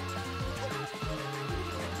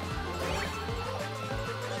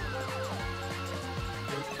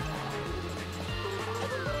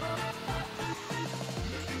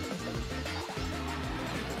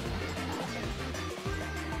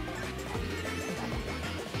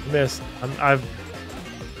 Missed. I've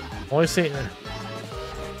only seen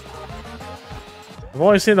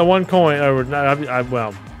the one coin.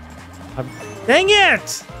 Dang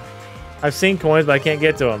it! I've seen coins, but I can't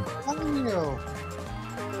get to them. No!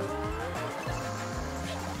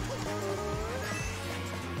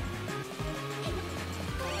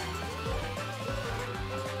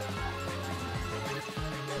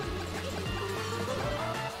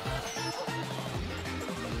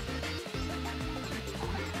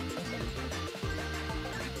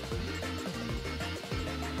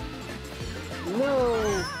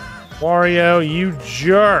 Wario, you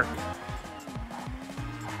jerk!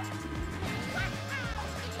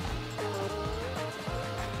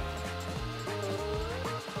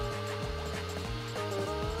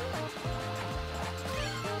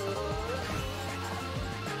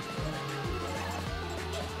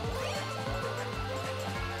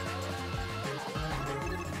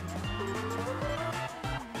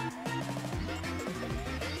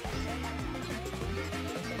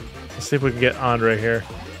 Let's see if we can get Andre here.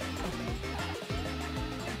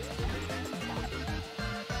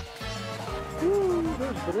 Woo,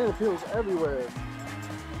 there's banana peels everywhere.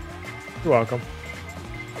 You're welcome.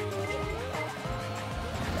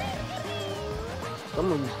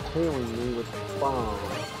 Someone's tailing me with a bomb.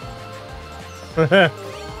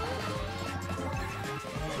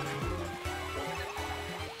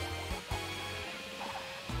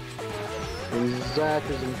 And Zach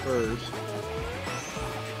is in first.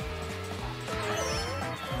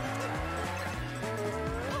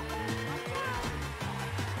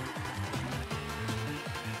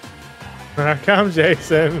 Here comes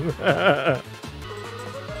Jason.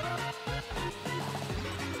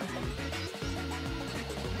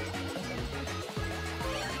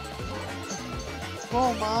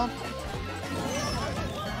 Oh, Mom.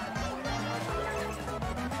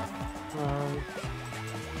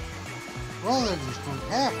 Well, they're just going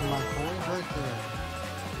half of my coins right there.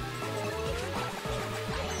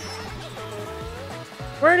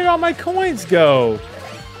 Where did all my coins go?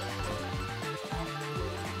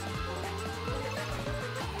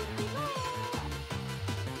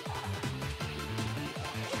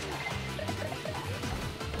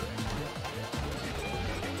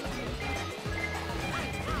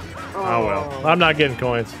 Oh well, I'm not getting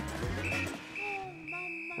coins.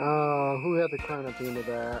 Oh, who had the crown at the end of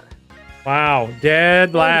that? Wow,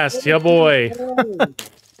 dead last, yeah boy.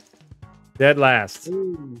 Dead last.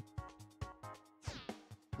 Ooh.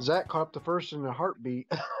 Zach caught up the first in a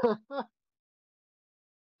heartbeat.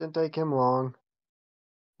 Didn't take him long.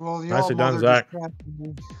 Well, the Nicely old done, mother Zach. distracted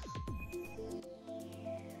me.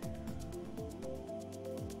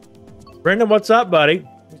 Brendan, what's up, buddy?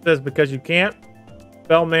 He says because you can't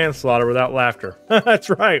spell manslaughter without laughter. That's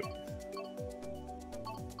right.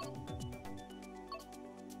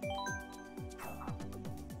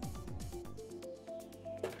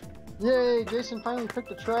 Yay, Jason finally picked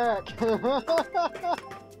the track.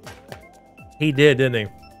 He did, didn't he?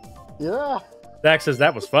 Yeah. Zach says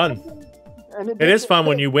that was fun. And It is fun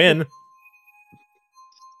when you win.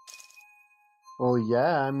 Well,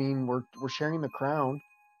 yeah, I mean, we're sharing the crown.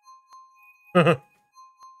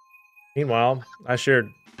 Meanwhile, I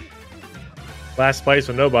shared last place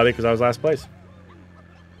with nobody because I was last place.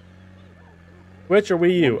 Switch or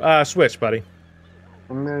Wii U? Switch, buddy.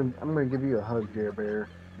 I'm gonna give you a hug, Dare Bear.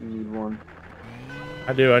 You need one.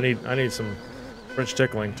 I do. I need some French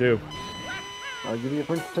tickling too. I'll give you a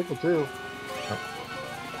French tickle too.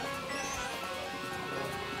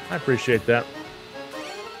 I appreciate that.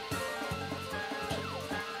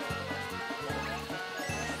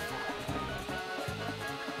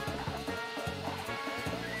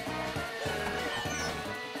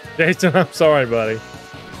 Jason, I'm sorry, buddy.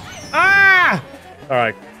 Ah! All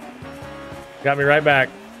right. Got me right back.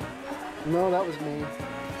 No, that was me.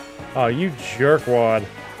 Oh, you jerkwad.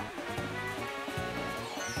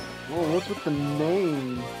 Oh, what's with the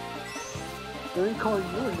name? They didn't call you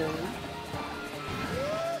a name.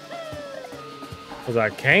 Was I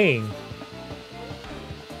Kane?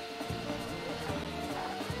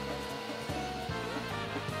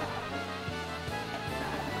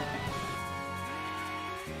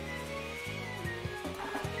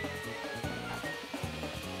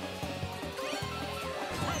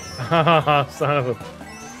 Son of a...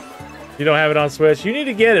 You don't have it on Switch? You need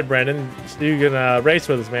to get it, Brendan, so you can race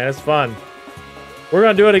with us, man. It's fun. We're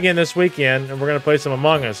going to do it again this weekend, and we're going to play some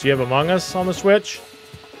Among Us. You have Among Us on the Switch?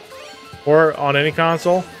 Or on any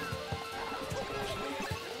console?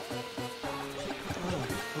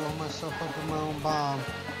 Blow myself up in my own bomb.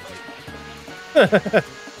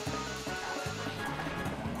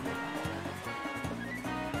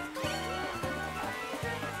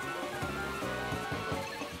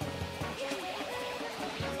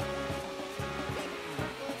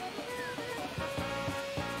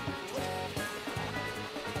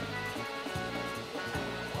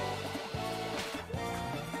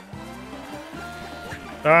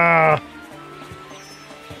 Ah!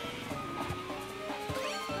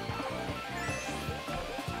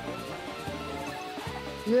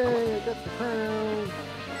 Yay, I got the crown.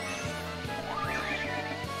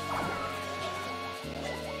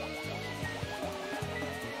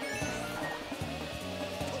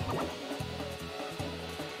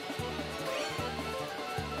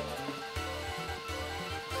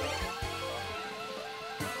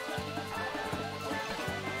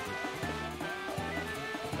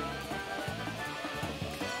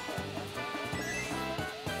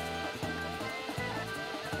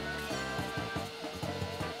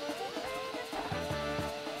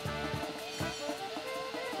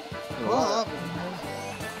 Well,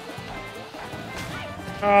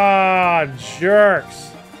 Ah, jerks.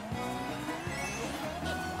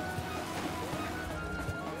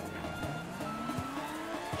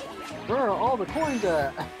 Where are all the coins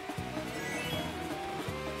at?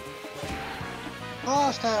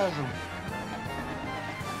 Lost has them.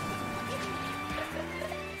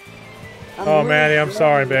 Oh, Maddie, I'm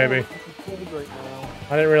sorry, baby. Right now.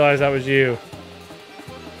 I didn't realize that was you.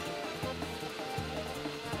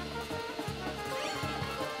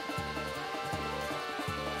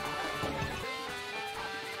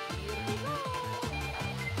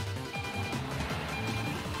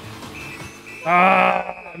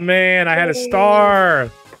 Ah, man, I had a star.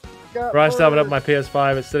 Got Bro, I still haven't up first. my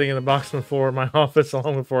PS5. It's sitting in the box on the floor in my office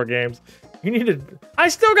along with 4 games. You need to... I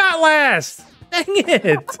still got last! Dang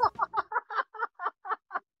it!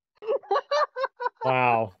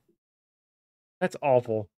 Wow. That's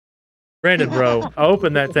awful. Brandon, bro,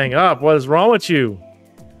 open that thing up. What is wrong with you?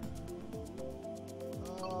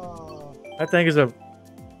 Oh, That thing is a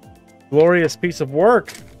glorious piece of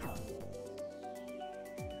work.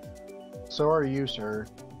 So are you, sir.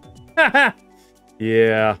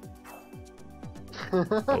 Yeah.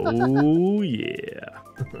 Oh, yeah.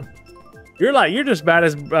 You're just bad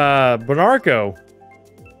as Bonarco.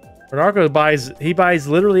 Bonarco buys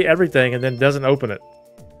literally everything and then doesn't open it.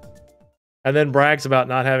 And then brags about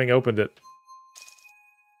not having opened it.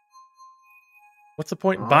 What's the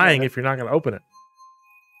point in buying if you're not going to open it?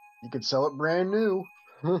 You could sell it brand new.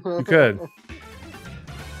 You could.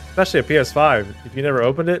 Especially a PS5. If you never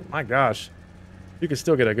opened it, my gosh. You could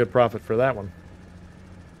still get a good profit for that one.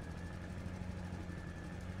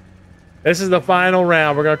 This is the final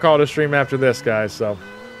round. We're going to call it a stream after this, guys, so.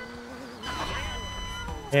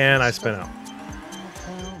 And I spin out.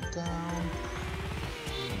 countdown.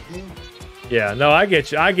 Yeah, no, I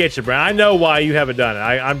get you. I get you, Brian. I know why you haven't done it.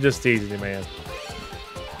 I'm just teasing you, man.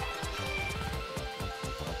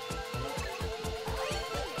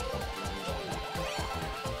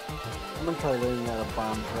 I'm gonna try laying out a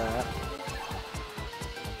bomb trap.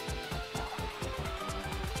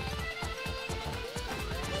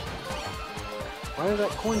 Why did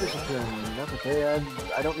that coin disappear on me? That's okay,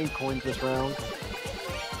 I don't need coins this round.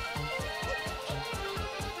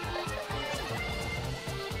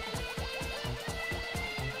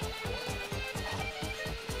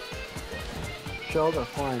 Shells are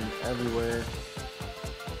flying everywhere.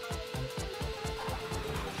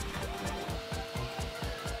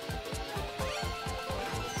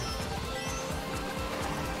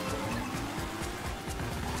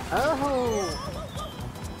 Oh!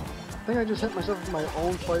 I think I just hit myself with my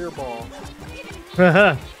own fireball.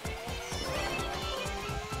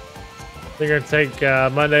 You're gonna take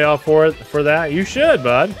Monday off for that? You should,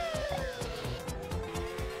 bud.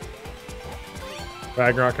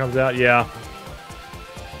 Ragnarok comes out, yeah.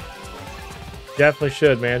 Definitely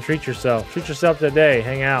should, man. Treat yourself. Treat yourself today.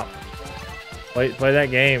 Hang out. Play that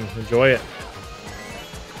game. Enjoy it.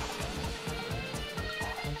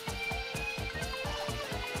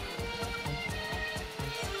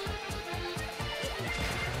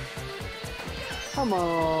 Come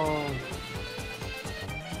on!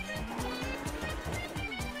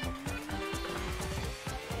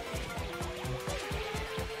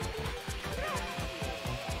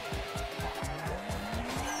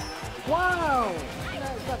 Wow! I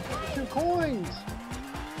got 52 coins!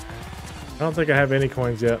 I don't think I have any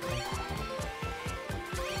coins yet.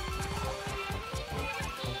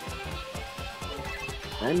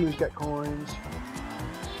 And who's got coins?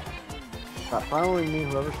 Stop following me.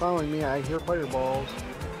 Whoever's following me, I hear fireballs.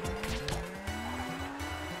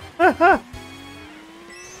 I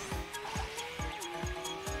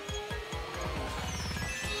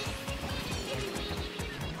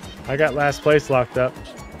got last place locked up.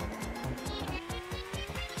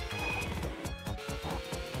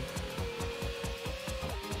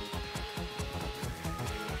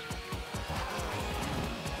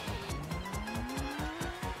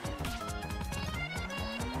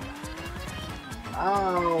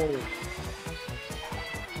 Ow!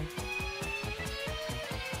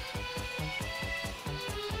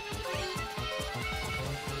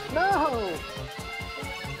 No!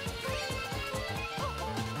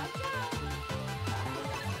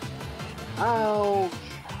 Ouch!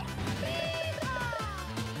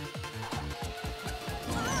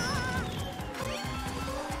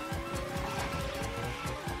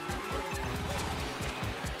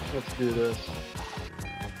 Let's do this.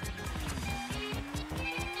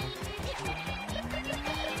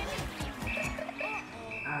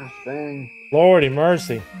 Ah, dang. Lordy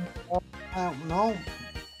mercy. No.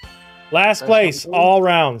 Last place, all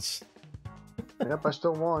rounds. Yep, I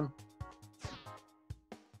still won.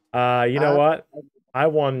 You know what? I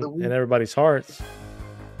won in everybody's hearts,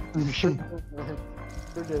 You sure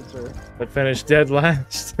did, sir. but finished dead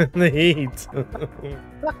last in the heat.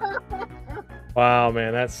 Wow,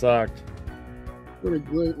 man, that sucked. What a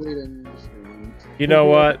great way to end this game. You know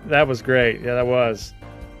what? That was great. Yeah, that was.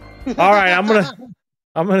 All right, I'm gonna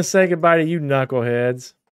I'm gonna say goodbye to you,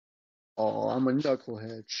 knuckleheads. Oh, I'm a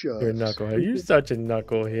knucklehead. Shucks. You're a knucklehead. You're such a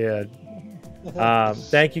knucklehead.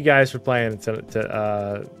 Thank you guys for playing to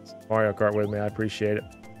Mario Kart with me. I appreciate it.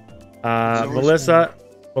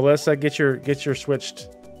 Melissa, get your Switch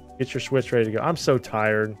ready to go. I'm so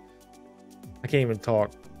tired. I can't even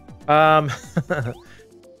talk. All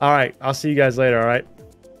right, I'll see you guys later. All right.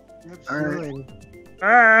 All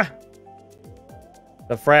right.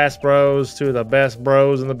 The Frass Bros, two of the best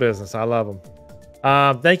bros in the business. I love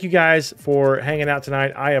them. Thank you guys for hanging out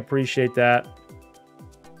tonight. I appreciate that.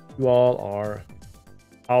 You all are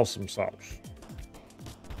awesome sauce.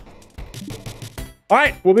 All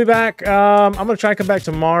right, we'll be back. I'm going to try and come back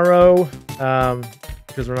tomorrow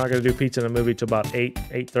because we're not going to do Pizza in a Movie till about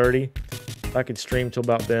 8:30. If I could stream till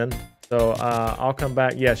about then. So I'll come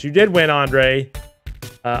back. Yes, you did win, Andre.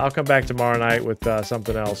 I'll come back tomorrow night with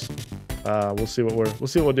something else. We'll see what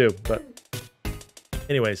we'll do. But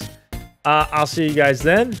anyways, I'll see you guys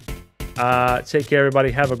then. Take care,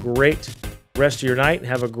 everybody. Have a great rest of your night.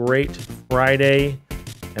 Have a great Friday.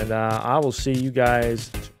 And I will see you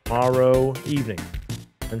guys tomorrow evening.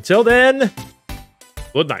 Until then,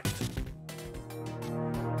 good night.